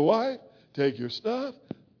 Take your wife, take your stuff,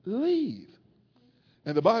 leave.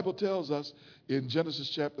 And the Bible tells us in Genesis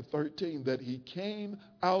chapter 13 that he came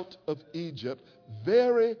out of Egypt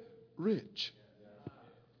very rich.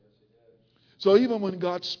 So even when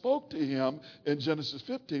God spoke to him in Genesis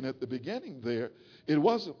 15 at the beginning there, it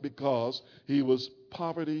wasn't because he was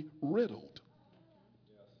poverty riddled.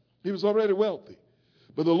 He was already wealthy.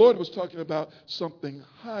 But the Lord was talking about something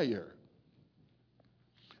higher,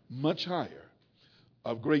 much higher,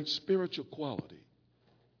 of great spiritual quality.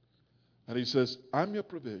 And he says, I'm your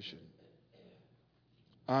provision.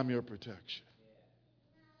 I'm your protection.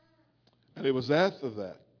 And it was after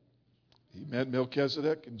that, he met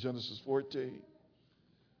Melchizedek in Genesis 14.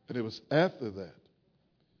 And it was after that,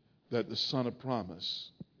 that the son of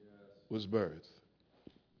promise was birthed.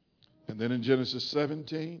 And then in Genesis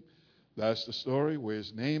 17, that's the story where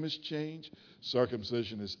his name is changed.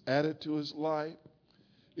 Circumcision is added to his life.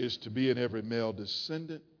 Is to be in every male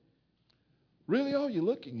descendant. Really all you're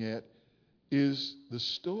looking at is the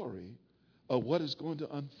story of what is going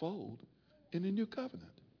to unfold in the new covenant.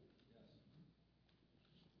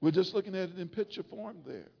 We're just looking at it in picture form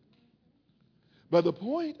there. But the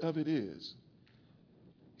point of it is,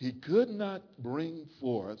 he could not bring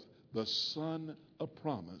forth the son of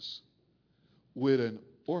promise with an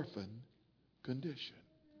orphan condition.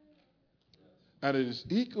 And it is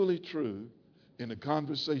equally true in the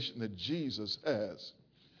conversation that Jesus has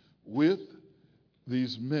with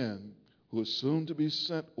these men who are soon to be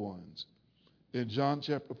sent ones in John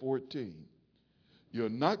chapter 14. You're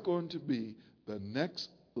not going to be the next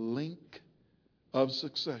link of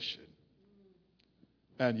succession,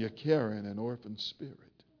 and you're carrying an orphan spirit.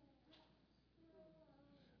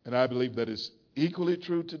 And I believe that is equally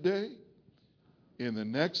true today in the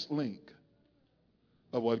next link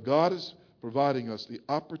of what God is providing us the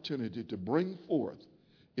opportunity to bring forth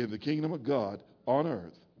in the kingdom of God on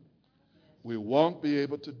earth. We won't be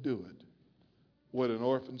able to do it with an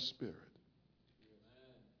orphan spirit.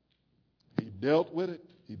 He dealt with it.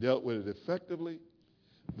 He dealt with it effectively.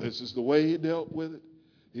 This is the way he dealt with it.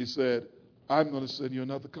 He said, I'm going to send you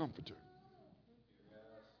another comforter.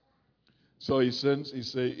 So he said,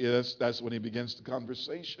 yes, that's when he begins the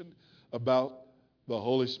conversation about the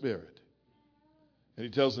Holy Spirit. And he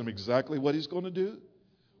tells them exactly what he's going to do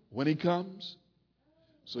when he comes.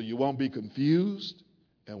 So you won't be confused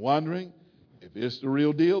and wondering if it's the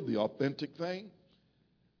real deal, the authentic thing.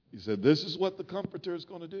 He said, this is what the comforter is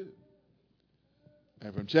going to do.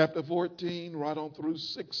 And from chapter 14 right on through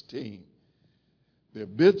 16, there are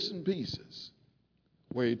bits and pieces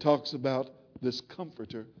where he talks about this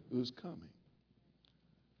comforter who's coming.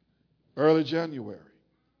 Early January,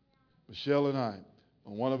 Michelle and I,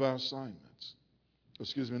 on one of our assignments,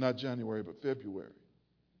 not January, but February,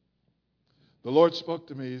 the Lord spoke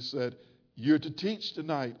to me. He said, you're to teach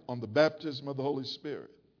tonight on the baptism of the Holy Spirit.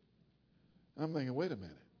 I'm thinking, wait a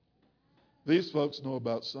minute. These folks know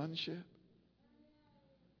about sonship.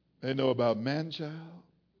 They know about man-child.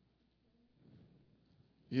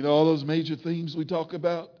 You know all those major themes we talk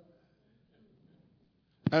about?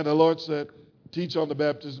 And the Lord said, teach on the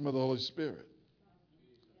baptism of the Holy Spirit.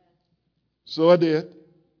 So I did.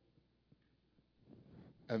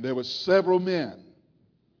 And there were several men,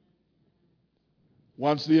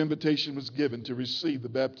 once the invitation was given to receive the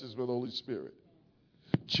baptism of the Holy Spirit.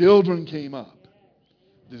 Children came up,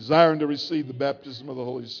 desiring to receive the baptism of the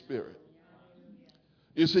Holy Spirit.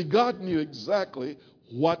 You see, God knew exactly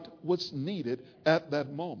what was needed at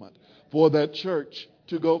that moment for that church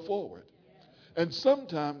to go forward. And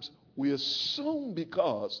sometimes we assume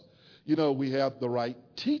because, we have the right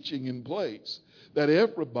teaching in place that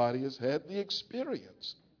everybody has had the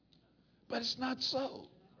experience. But it's not so.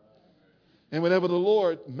 And whenever the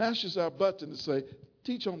Lord mashes our button to say,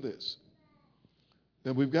 teach on this,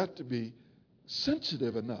 then we've got to be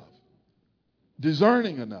sensitive enough,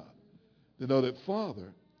 discerning enough to know that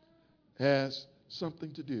Father has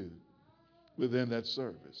something to do within that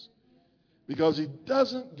service. Because he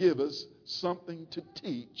doesn't give us something to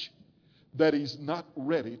teach that he's not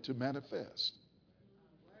ready to manifest.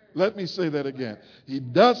 Let me say that again. He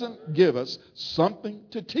doesn't give us something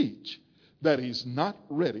to teach that he's not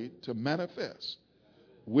ready to manifest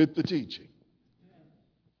with the teaching.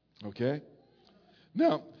 Okay?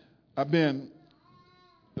 Now, I've been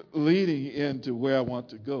leading into where I want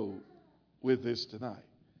to go with this tonight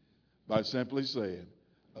by simply saying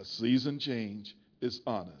a season change is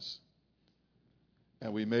on us.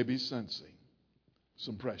 And we may be sensing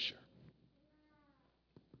some pressure.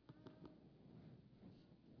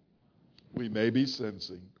 We may be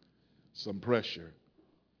sensing some pressure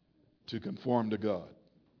to conform to God.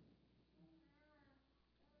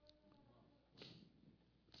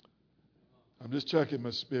 I'm just checking my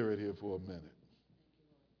spirit here for a minute.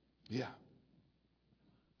 Yeah.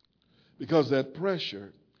 Because that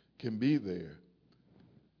pressure can be there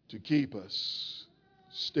to keep us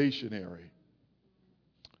stationary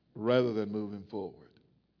rather than moving forward.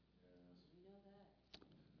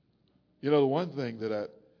 The one thing that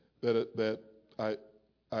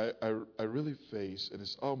I really face, and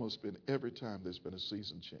it's almost been every time there's been a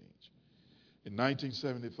season change. In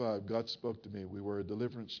 1975, God spoke to me. We were a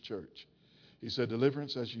deliverance church. He said,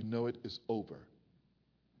 deliverance as you know it is over.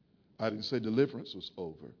 I didn't say deliverance was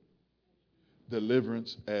over.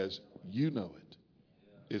 Deliverance as you know it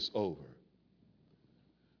is over.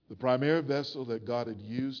 The primary vessel that God had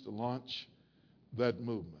used to launch that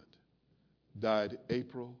movement died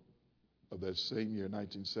April of that same year,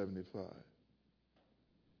 1975.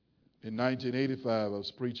 In 1985, I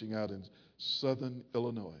was preaching out in southern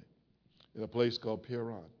Illinois in a place called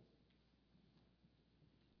Pierron.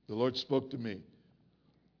 The Lord spoke to me.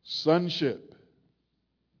 Sonship,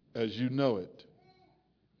 as you know it,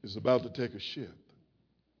 is about to take a shift.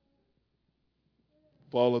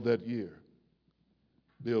 Fall of that year,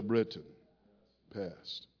 Bill Britton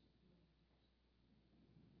passed.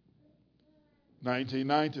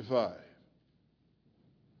 1995,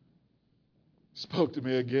 spoke to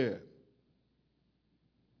me again.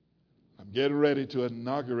 I'm getting ready to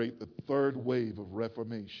inaugurate the third wave of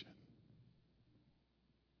Reformation.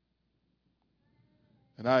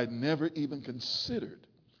 And I had never even considered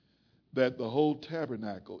that the whole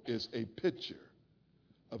tabernacle is a picture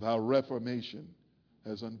of how Reformation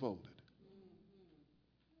has unfolded.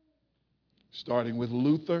 Starting with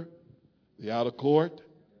Luther, the outer court,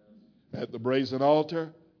 at the brazen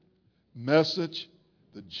altar, message,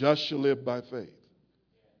 the just shall live by faith.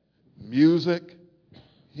 Music,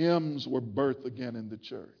 hymns were birthed again in the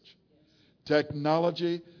church.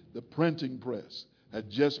 Technology, the printing press, had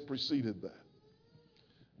just preceded that.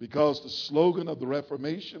 Because the slogan of the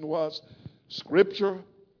Reformation was Scripture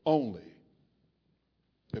only.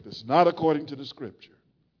 If it's not according to the Scripture,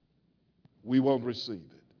 we won't receive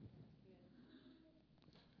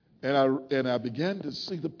it. And I began to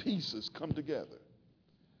see the pieces come together.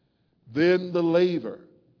 Then the laver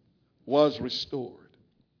was restored.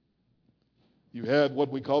 You had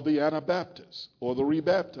what we call the Anabaptists or the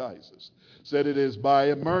rebaptizers. Said it is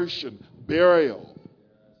by immersion, burial,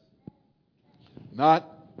 not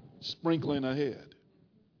sprinkling ahead.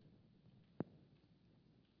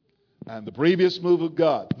 And the previous move of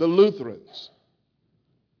God, the Lutherans,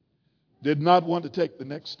 did not want to take the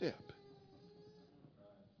next step.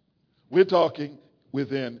 We're talking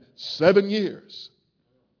within 7 years,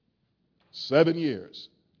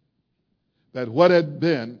 that what had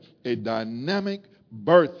been a dynamic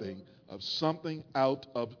birthing of something out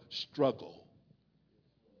of struggle,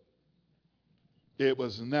 it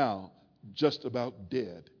was now just about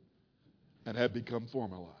dead and had become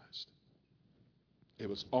formalized. It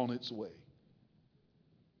was on its way.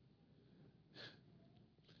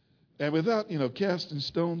 And without, casting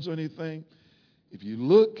stones or anything, if you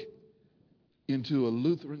look into a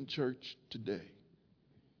Lutheran church today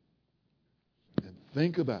and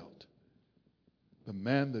think about the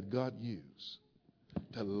man that God used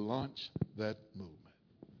to launch that movement,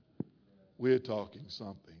 we're talking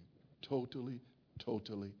something totally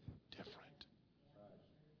different.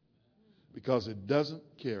 Because it doesn't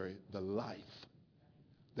carry the life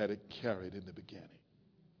that it carried in the beginning.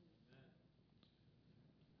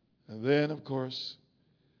 And then, of course,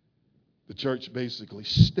 the church basically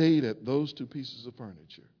stayed at those two pieces of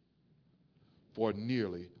furniture for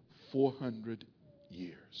nearly 400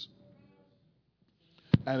 years.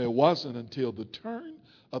 And it wasn't until the turn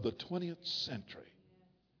of the 20th century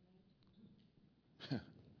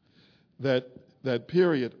that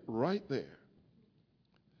period right there,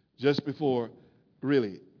 just before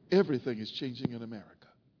really everything is changing in America.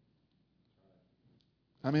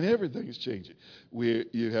 I mean, everything is changing.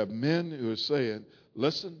 You have men who are saying,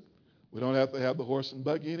 listen, we don't have to have the horse and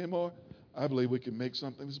buggy anymore. I believe we can make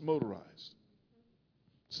something that's motorized.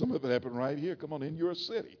 Some of it happened right here. Come on, in your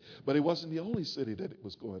city. But it wasn't the only city that it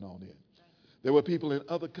was going on in. There were people in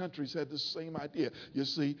other countries had the same idea. You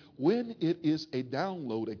see, when it is a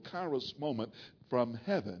download, a kairos moment from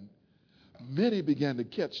heaven, many began to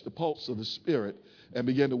catch the pulse of the Spirit and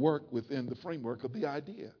began to work within the framework of the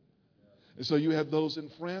idea. And so you had those in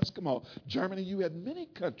France, come on, Germany, you had many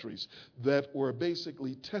countries that were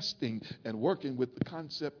basically testing and working with the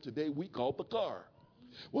concept today we call the car.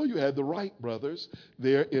 Well, you had the Wright brothers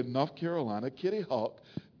there in North Carolina, Kitty Hawk.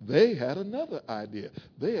 They had another idea.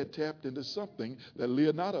 They had tapped into something that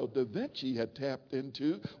Leonardo da Vinci had tapped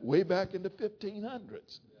into way back in the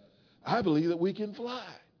 1500s. I believe that we can fly.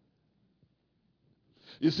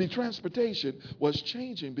 You see, transportation was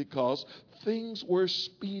changing because things were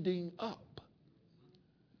speeding up.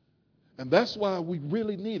 And that's why we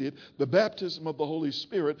really needed the baptism of the Holy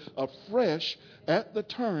Spirit afresh at the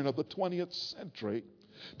turn of the 20th century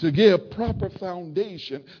to give proper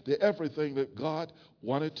foundation to everything that God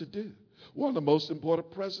wanted to do. One of the most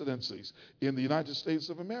important presidencies in the United States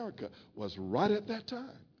of America was right at that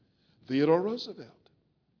time, Theodore Roosevelt.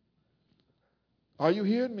 Are you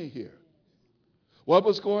hearing me here? What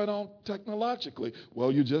was going on technologically?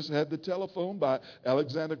 Well, you just had the telephone by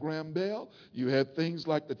Alexander Graham Bell. You had things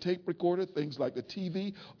like the tape recorder, things like the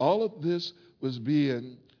TV. All of this was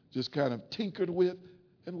being just kind of tinkered with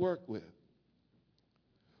and worked with.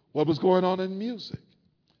 What was going on in music?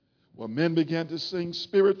 Well, men began to sing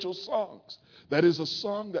spiritual songs. That is a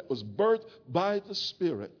song that was birthed by the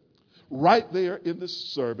Spirit right there in the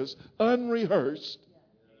service, unrehearsed.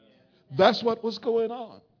 That's what was going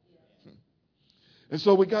on. And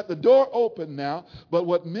so we got the door open now, but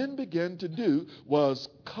what men began to do was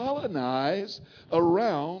colonize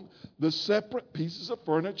around the separate pieces of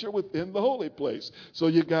furniture within the holy place. So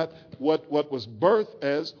you got what was birthed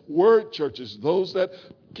as word churches, those that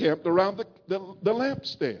camped around the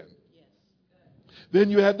lampstand. Then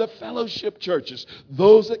you had the fellowship churches,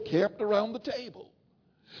 those that camped around the table.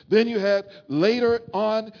 Then you had later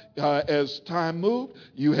on, as time moved,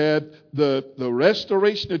 you had the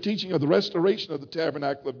restoration, the teaching of the restoration of the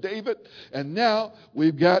tabernacle of David. And now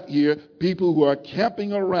we've got here people who are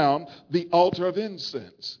camping around the altar of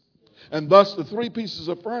incense. And thus the three pieces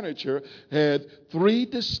of furniture had three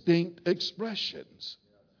distinct expressions.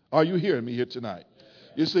 Are you hearing me here tonight?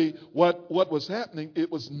 You see, what was happening,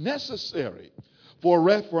 it was necessary for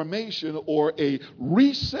reformation or a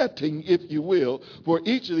resetting, if you will, for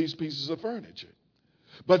each of these pieces of furniture.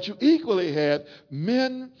 But you equally had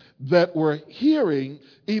men that were hearing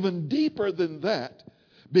even deeper than that,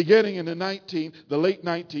 beginning in the late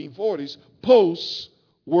 1940s,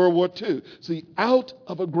 post-World War II. See, out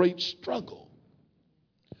of a great struggle,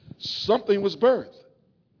 something was birthed.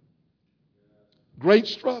 Great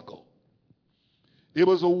struggle. It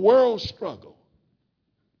was a world struggle.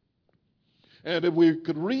 And if we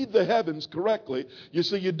could read the heavens correctly, you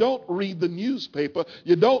see, you don't read the newspaper,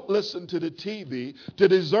 you don't listen to the TV to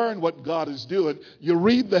discern what God is doing. You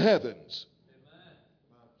read the heavens.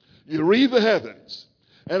 You read the heavens.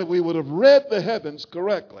 And if we would have read the heavens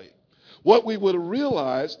correctly, what we would have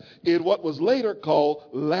realized in what was later called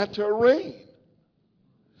latter rain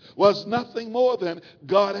was nothing more than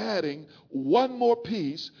God adding one more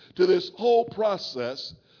piece to this whole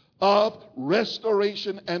process of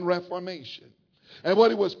restoration and reformation. And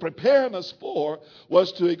what he was preparing us for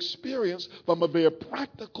was to experience from a very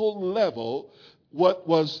practical level what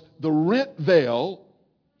was the rent veil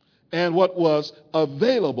and what was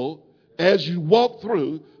available as you walk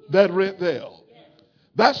through that rent veil.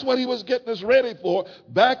 That's what he was getting us ready for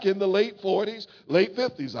back in the late 40s, late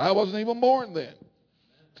 50s. I wasn't even born then.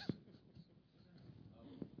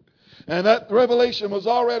 And that revelation was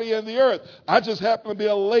already in the earth. I just happened to be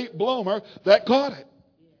a late bloomer that caught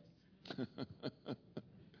it.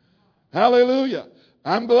 Hallelujah.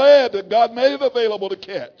 I'm glad that God made it available to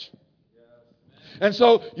catch. And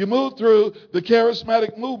so you move through the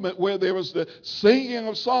charismatic movement where there was the singing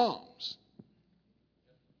of psalms.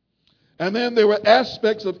 And then there were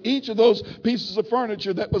aspects of each of those pieces of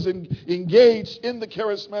furniture that was engaged in the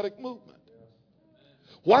charismatic movement.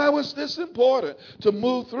 Why was this important to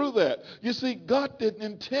move through that? You see, God didn't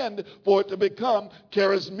intend for it to become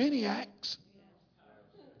charismaniacs.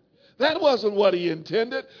 That wasn't what he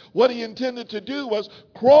intended. What he intended to do was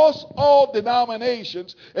cross all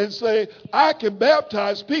denominations and say, I can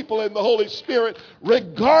baptize people in the Holy Spirit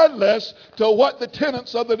regardless to what the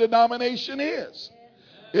tenets of the denomination is.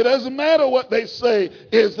 It doesn't matter what they say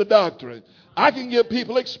is the doctrine. I can give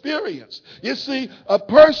people experience. You see, a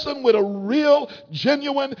person with a real,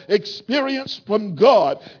 genuine experience from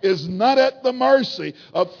God is not at the mercy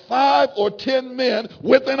of 5 or 10 men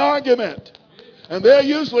with an argument. And they're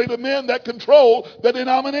usually the men that control the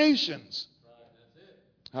denominations.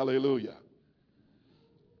 Hallelujah.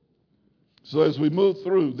 So as we move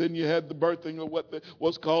through, then you had the birthing of what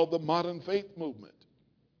was called the modern faith movement.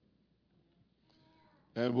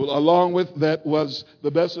 And along with that was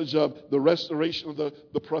the message of the restoration of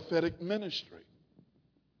the prophetic ministry.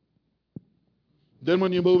 Then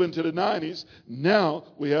when you move into the 90s, now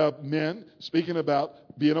we have men speaking about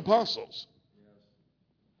being apostles.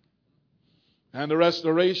 And the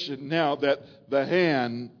restoration now that the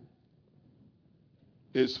hand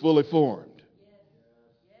is fully formed.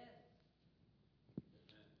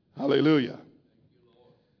 Hallelujah.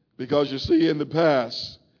 Because you see, in the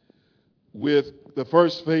past, with the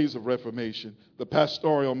first phase of Reformation, the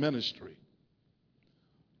pastoral ministry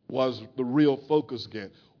was the real focus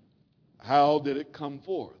again. How did it come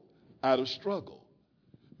forth? Out of struggle.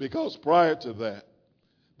 Because prior to that,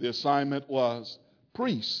 the assignment was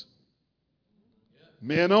priests.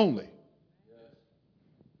 Men only.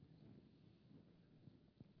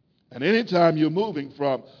 And anytime you're moving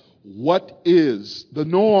from what is the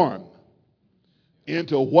norm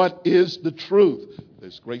into what is the truth,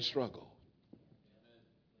 there's great struggle.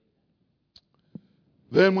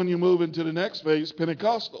 Then when you move into the next phase,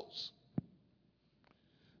 Pentecostals.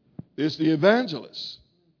 It's the evangelists,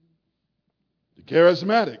 the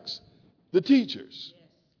charismatics, the teachers.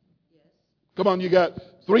 Come on, you got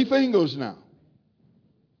 3 fingers now.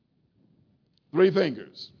 3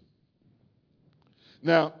 fingers.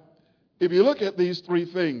 Now, if you look at these 3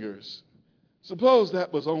 fingers, suppose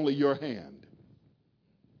that was only your hand.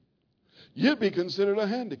 You'd be considered a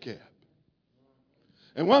handicap.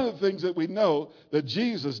 And one of the things that we know that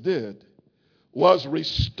Jesus did was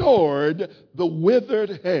restored the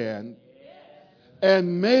withered hand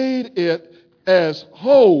and made it as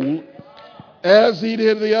whole as he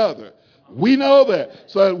did the other. We know that.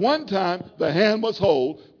 So at one time, the hand was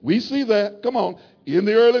whole, We see that. Come on. In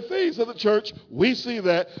the early phase of the church, we see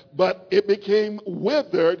that. But it became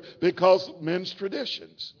withered because of men's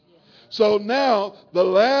traditions. So now the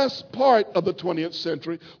last part of the 20th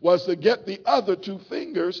century was to get the other two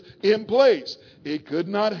fingers in place. It could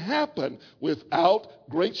not happen without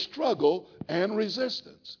great struggle and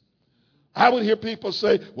resistance. I would hear people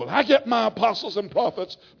say, well, I get my apostles and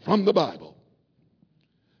prophets from the Bible.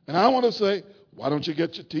 And I want to say, why don't you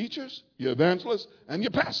get your teachers, your evangelists, and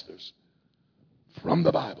your pastors from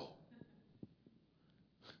the Bible?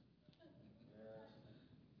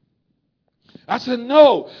 I said,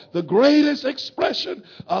 no, the greatest expression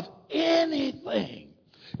of anything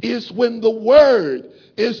is when the Word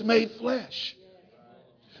is made flesh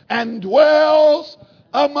and dwells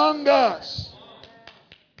among us.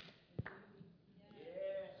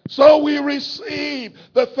 So we receive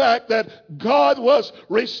the fact that God was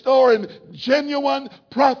restoring genuine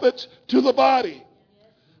prophets to the body,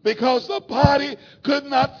 because the body could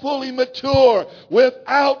not fully mature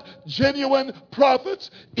without genuine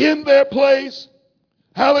prophets in their place.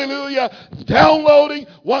 Hallelujah. Downloading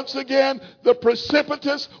once again the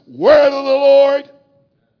precipitous word of the Lord,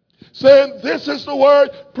 saying this is the word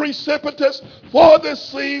precipitous for this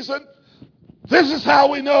season. This is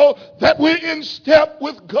how we know that we're in step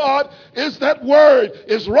with God, is that word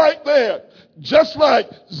is right there. Just like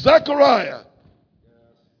Zechariah,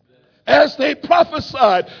 as they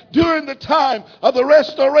prophesied during the time of the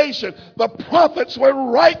restoration, the prophets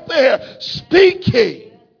were right there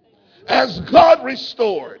speaking as God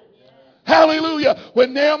restored. Hallelujah.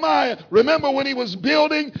 When Nehemiah, remember when he was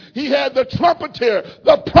building, he had the trumpeter,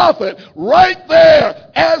 the prophet, right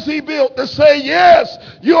there as he built to say, yes,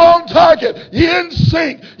 you're on target. You're in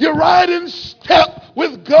sync. You're right in step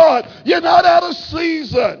with God. You're not out of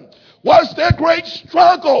season. Was there great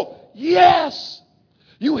struggle? Yes.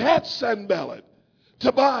 You had Sanballat,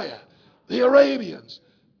 Tobiah, the Arabians,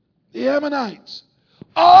 the Ammonites,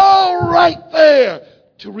 all right there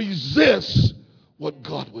to resist what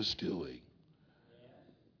God was doing.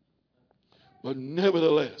 But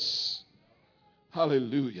nevertheless,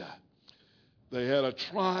 hallelujah, they had a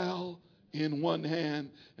trowel in one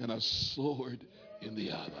hand and a sword in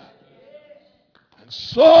the other. And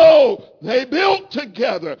so they built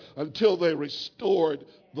together until they restored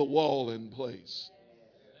the wall in place.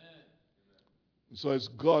 And so as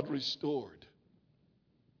God restored,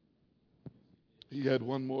 he had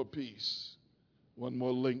one more piece, one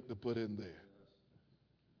more link to put in there.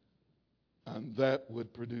 And that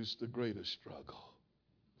would produce the greatest struggle.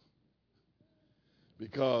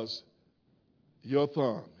 Because your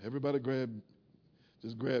thumb, everybody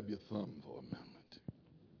just grab your thumb for a moment.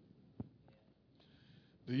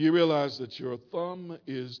 Do you realize that your thumb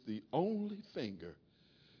is the only finger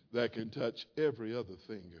that can touch every other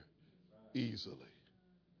finger easily?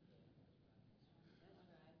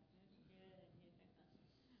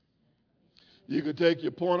 You could take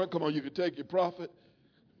your pointer, come on, you could take your prophet.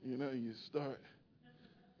 You know, you start.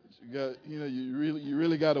 You got, you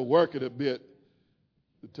really got to work it a bit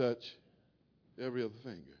to touch every other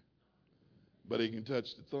finger. But he can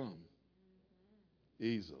touch the thumb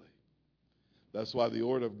easily. That's why the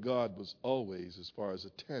order of God was always, as far as a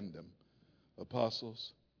tandem,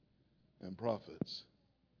 apostles and prophets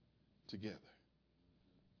together.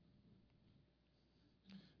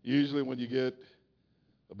 Usually when you get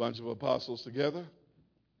a bunch of apostles together,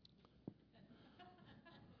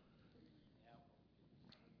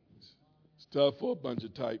 it's tough for a bunch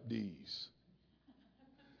of type D's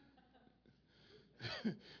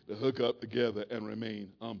to hook up together and remain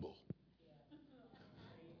humble.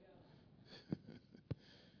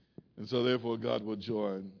 And so therefore God will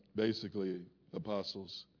join basically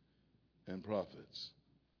apostles and prophets.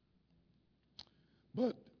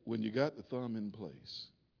 But when you got the thumb in place,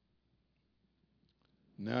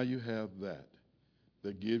 now you have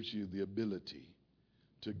that gives you the ability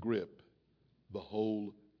to grip the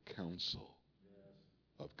whole counsel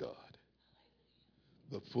of God.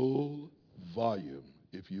 The full volume,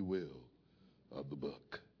 if you will, of the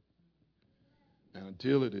book. And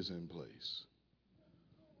until it is in place,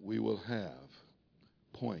 we will have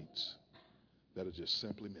points that are just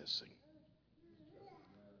simply missing.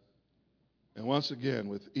 And once again,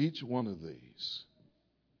 with each one of these,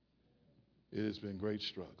 it has been great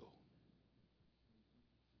struggle.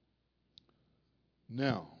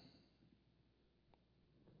 Now,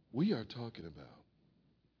 we are talking about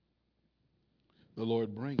the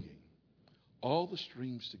Lord bringing all the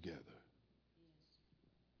streams together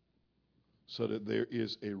so that there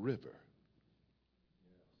is a river.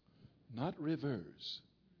 Not rivers,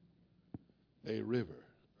 a river.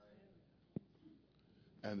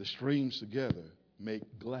 And the streams together make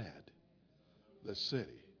glad the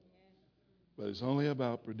city. But it's only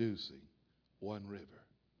about producing one river.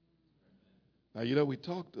 Now, you know, we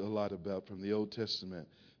talked a lot about from the Old Testament,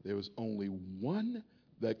 there was only one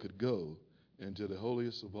that could go into the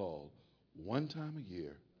holiest of all one time a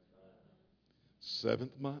year,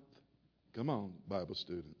 7th month. Come on, Bible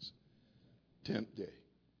students. 10th day.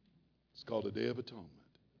 It's called the Day of Atonement.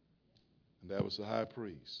 And that was the high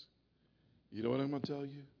priest. You know what I'm going to tell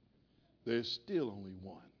you? There's still only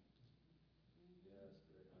one.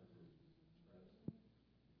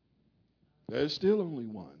 There's still only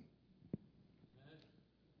one.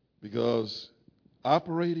 Because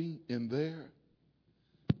operating in there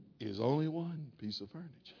is only one piece of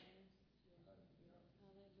furniture.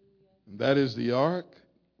 And that is the ark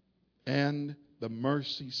and the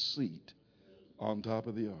mercy seat on top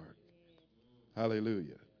of the ark.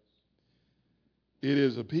 Hallelujah. It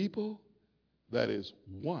is a people that is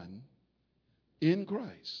one in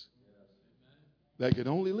Christ that can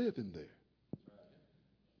only live in there.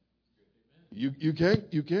 You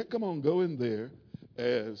can't come on go in there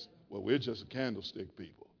as, well, we're just a candlestick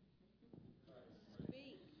people.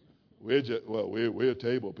 We're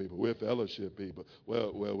table people. We're fellowship people.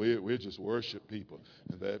 Well, we're just worship people.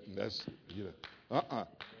 And that's, you know,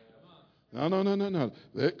 No.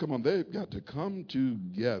 Come on, they've got to come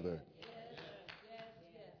together.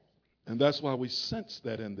 And that's why we sense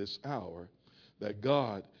that in this hour, that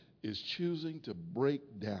God is choosing to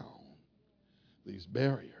break down these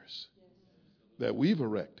barriers that we've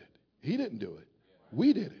erected. He didn't do it.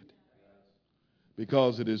 We did it.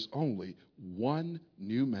 Because it is only one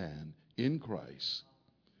new man in Christ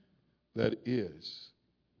that is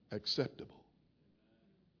acceptable.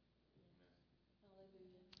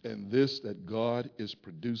 And this that God is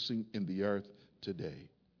producing in the earth today.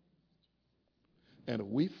 And if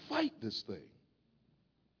we fight this thing,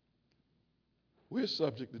 we're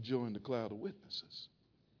subject to join the cloud of witnesses.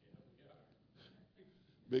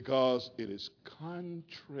 Because it is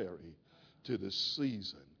contrary to the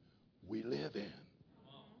season we live in.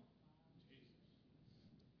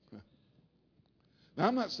 Now,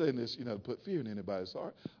 I'm not saying this, to put fear in anybody's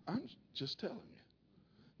heart. I'm just telling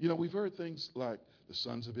you. We've heard things like the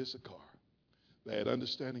sons of Issachar. They had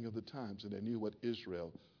understanding of the times, and they knew what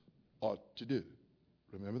Israel ought to do.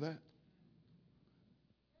 Remember that?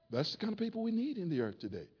 That's the kind of people we need in the earth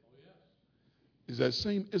today. Is that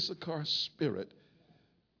same Issachar spirit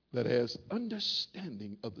that has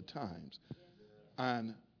understanding of the times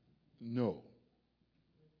and know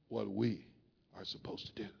what we are supposed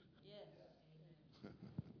to do.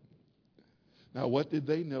 Now, what did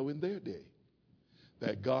they know in their day?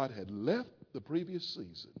 That God had left the previous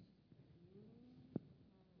season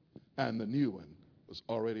and the new one was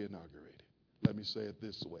already inaugurated. Let me say it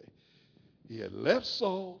this way. He had left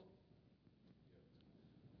Saul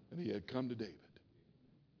and he had come to David.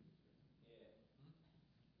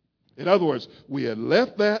 In other words, we had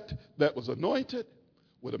left that was anointed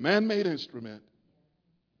with a man-made instrument,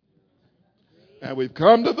 and we've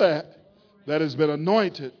come to that has been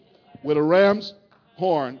anointed with a ram's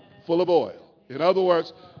horn full of oil. In other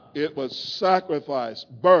words, it was sacrifice,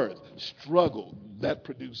 birth, struggle that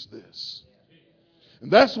produced this. And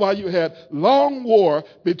that's why you had long war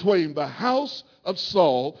between the house of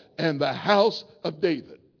Saul and the house of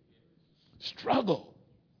David. Struggle.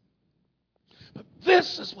 But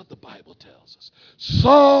this is what the Bible tells us.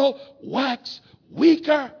 Saul waxed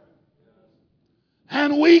weaker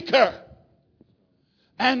and weaker.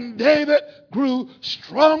 And David grew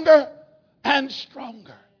stronger and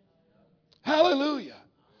stronger. Hallelujah.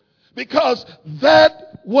 Because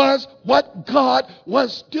that was what God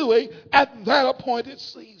was doing at that appointed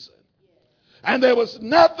season. And there was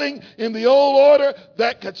nothing in the old order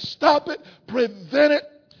that could stop it, prevent it.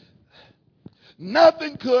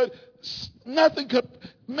 Nothing could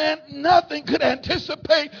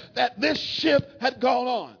anticipate that this shift had gone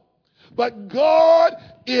on. But God,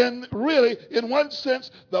 in one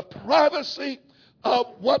sense, the privacy of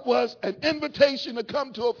what was an invitation to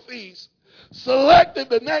come to a feast, selected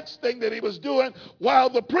the next thing that he was doing while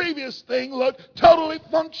the previous thing looked totally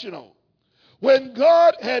functional. When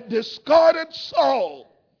God had discarded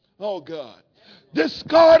Saul,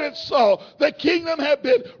 discarded Saul, the kingdom had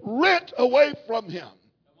been rent away from him.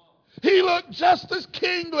 He looked just as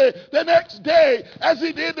kingly the next day as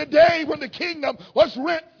he did the day when the kingdom was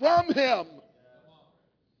rent from him.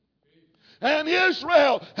 And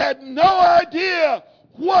Israel had no idea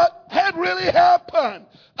what had really happened,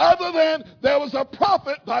 other than there was a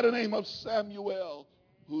prophet by the name of Samuel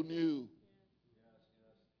who knew.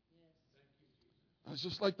 It's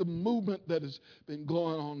just like the movement that has been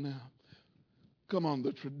going on now. Come on,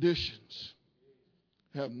 the traditions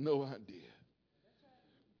have no idea.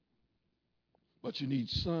 But you need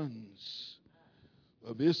sons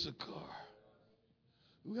of Issachar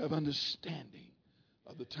who have understanding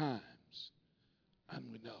of the times, and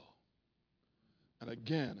we know. And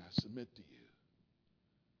again, I submit to you,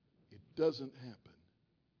 it doesn't happen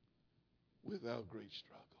without great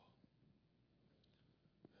struggle.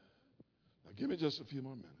 Now, give me just a few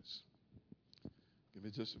more minutes. Give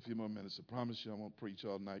me just a few more minutes. I promise you I won't preach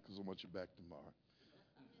all night because I want you back tomorrow.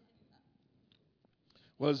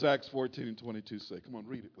 What does Acts 14:22 say? Come on,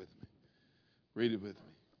 read it with me. Read it with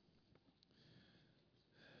me.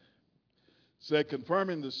 It said,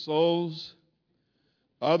 confirming the souls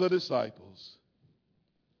of the disciples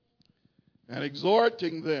and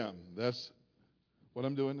exhorting them. That's what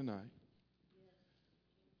I'm doing tonight.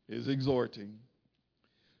 Is exhorting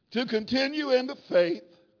to continue in the faith.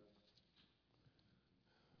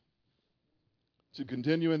 To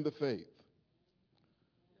continue in the faith.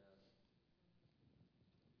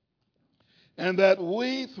 And that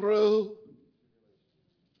we through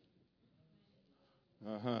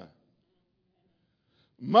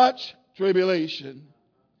much tribulation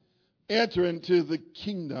enter into the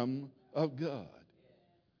kingdom of God.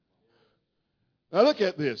 Now look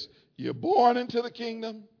at this. You're born into the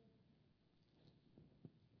kingdom.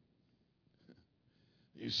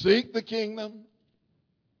 You seek the kingdom.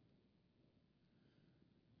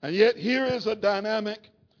 And yet here is a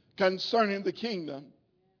dynamic concerning the kingdom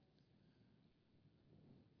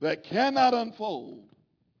that cannot unfold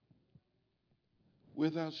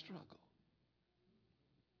without struggle.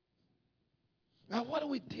 Now, what are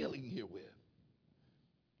we dealing here with?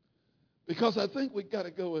 Because I think we've got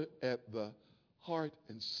to go at the heart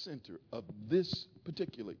and center of this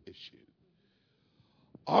particular issue.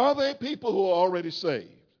 Are they people who are already saved?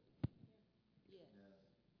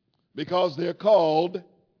 Because they're called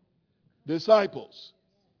disciples.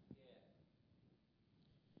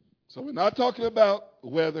 So we're not talking about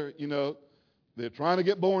whether, they're trying to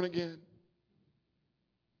get born again,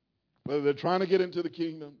 whether they're trying to get into the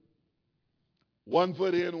kingdom, 1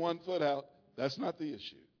 foot in, 1 foot out. That's not the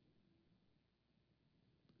issue.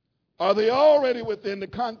 Are they already within the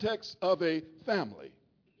context of a family?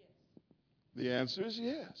 The answer is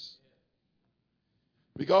yes.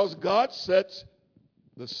 Because God sets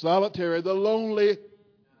the solitary, the lonely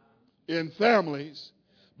in families,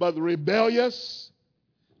 but the rebellious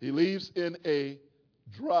He leaves in a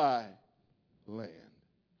dry land,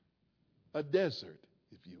 a desert,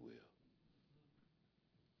 if you will.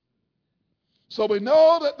 So we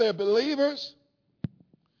know that they're believers.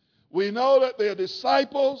 We know that they're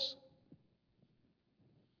disciples.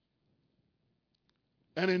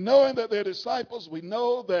 And in knowing that they're disciples, we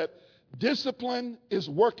know that discipline is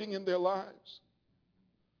working in their lives.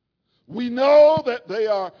 We know that they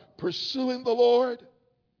are pursuing the Lord.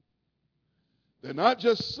 They're not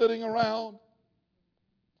just sitting around,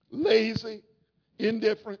 lazy,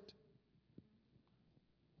 indifferent,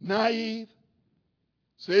 naive,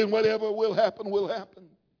 saying whatever will happen, will happen.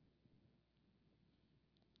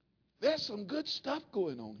 There's some good stuff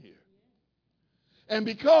going on here. And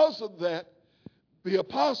because of that, the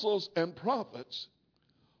apostles and prophets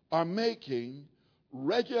are making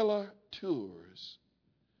regular tours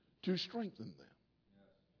to strengthen them.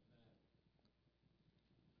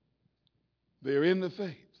 They're in the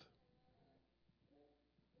faith.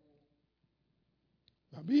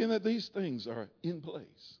 Now, being that these things are in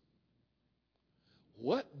place,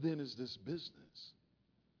 what then is this business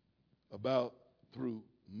about through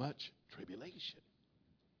much tribulation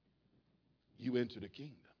you enter the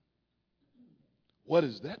kingdom? What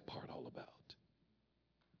is that part all about?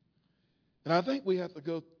 And I think we have to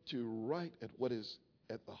go to right at what is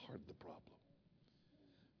at the heart of the problem.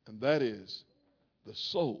 And that is the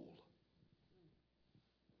soul.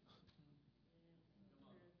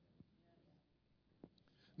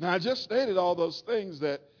 Now, I just stated all those things,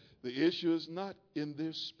 that the issue is not in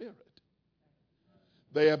their spirit.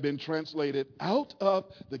 They have been translated out of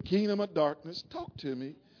the kingdom of darkness, talk to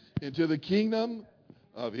me, into the kingdom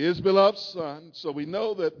of His beloved Son. So we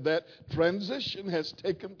know that that transition has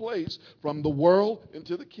taken place from the world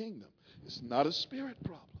into the kingdom. It's not a spirit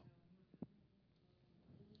problem.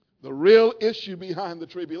 The real issue behind the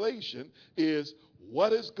tribulation is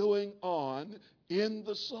what is going on in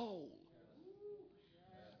the soul,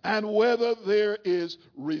 and whether there is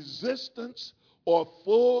resistance or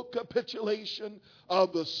full capitulation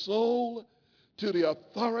of the soul to the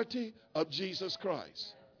authority of Jesus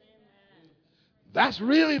Christ. That's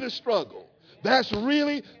really the struggle. That's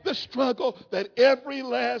really the struggle that every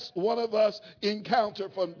last one of us encounter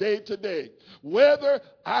from day to day. Whether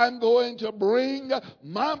I'm going to bring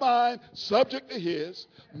my mind subject to His,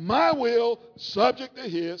 my will subject to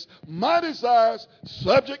His, my desires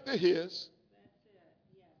subject to His.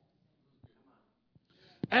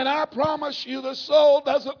 And I promise you, the soul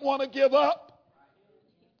doesn't want to give up.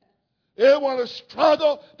 It wants to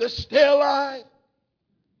struggle to stay alive.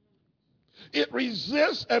 It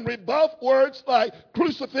resists and rebuffs words like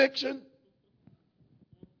crucifixion.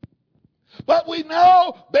 But we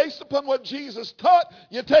know, based upon what Jesus taught,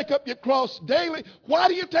 you take up your cross daily. Why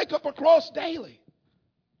do you take up a cross daily?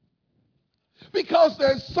 Because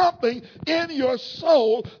there's something in your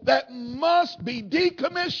soul that must be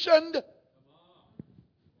decommissioned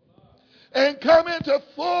and come into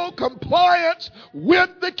full compliance with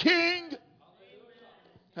the King.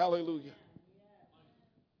 Hallelujah.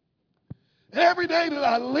 Every day that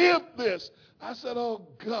I lived this, I said, oh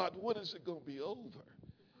God, when is it going to be over?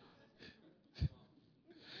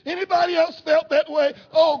 Anybody else felt that way?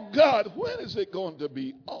 Oh God, when is it going to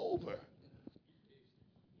be over?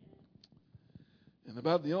 And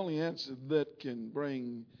about the only answer that can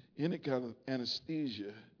bring any kind of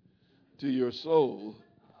anesthesia to your soul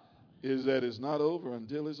is that it's not over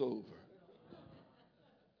until it's over.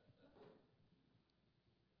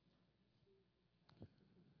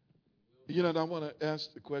 You know, I want to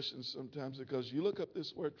ask the question sometimes because you look up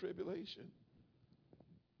this word tribulation.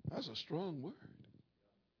 That's a strong word.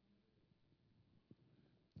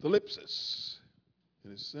 Thlipsis.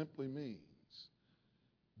 It simply means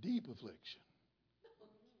deep affliction.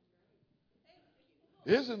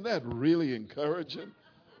 Isn't that really encouraging?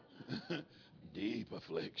 Deep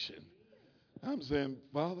affliction. I'm saying,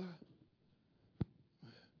 Father,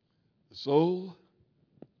 the soul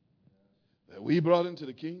that we brought into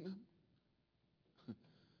the kingdom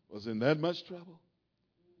was in that much trouble.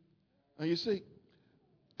 Now you see,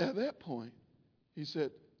 at that point, he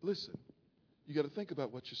said, listen, you got to think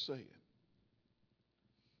about what you're saying.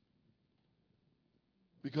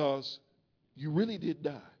 Because you really did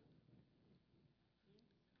die.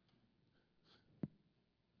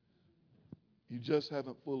 You just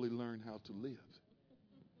haven't fully learned how to live.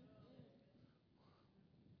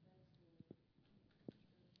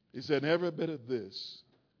 He said, every bit of this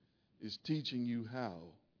is teaching you how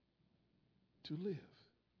to live.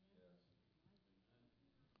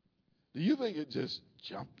 Do you think it just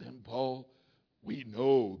jumped in Paul? We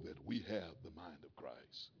know that we have the mind of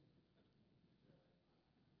Christ.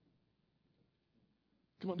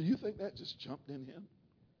 Come on, do you think that just jumped in him?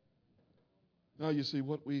 Now you see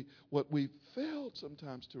what we failed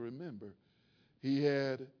sometimes to remember. He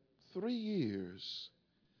had 3 years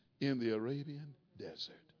in the Arabian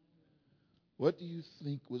desert. What do you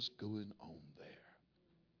think was going on there?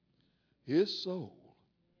 His soul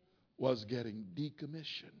was getting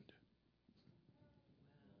decommissioned.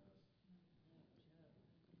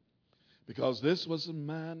 Because this was a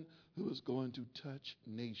man who was going to touch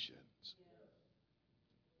nations.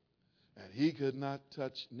 And he could not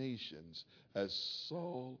touch nations as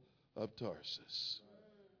Saul of Tarsus.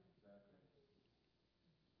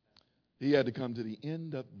 He had to come to the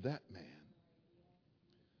end of that man.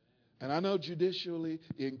 And I know judicially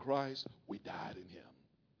in Christ, we died in him.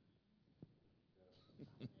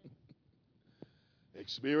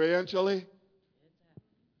 Experientially,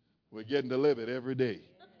 we're getting to live it every day.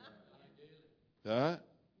 Huh?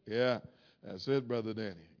 Yeah, that's it, Brother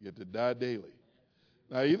Danny. You get to die daily.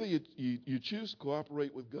 Now, either you choose to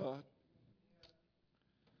cooperate with God,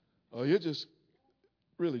 or He'll just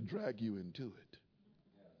really drag you into it.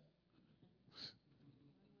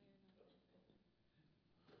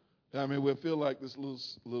 I mean, we'll feel like this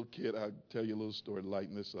little kid. I'll tell you a little story to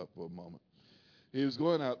lighten this up for a moment. He was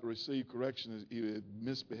going out to receive correction. He had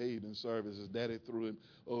misbehaved in service. His daddy threw him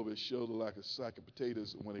over his shoulder like a sack of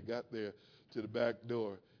potatoes. And when he got there to the back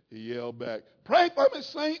door, he yelled back, "Pray for me,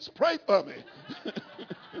 saints, pray for me."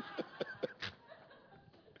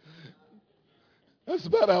 That's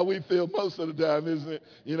about how we feel most of the time, isn't it?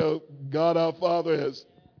 You know, God our Father has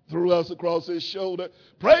threw us across his shoulder.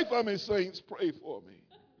 Pray for me, saints, pray for me.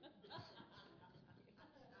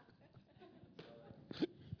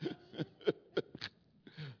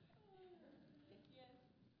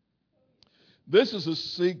 This is a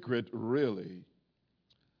secret, really,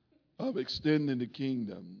 of extending the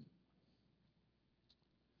kingdom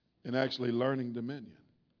and actually learning dominion.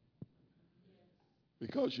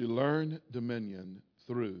 Because you learn dominion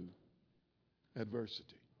through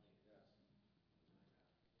adversity.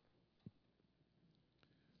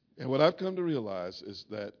 And what I've come to realize is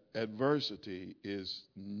that adversity is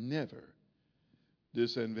never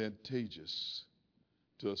disadvantageous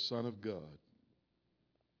to a son of God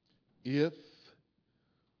if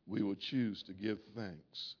we will choose to give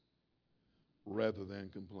thanks rather than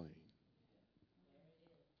complain.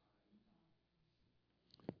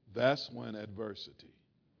 That's when adversity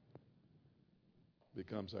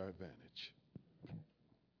becomes our advantage.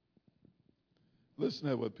 Listen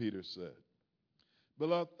to what Peter said.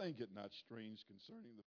 Beloved, think it not strange concerning the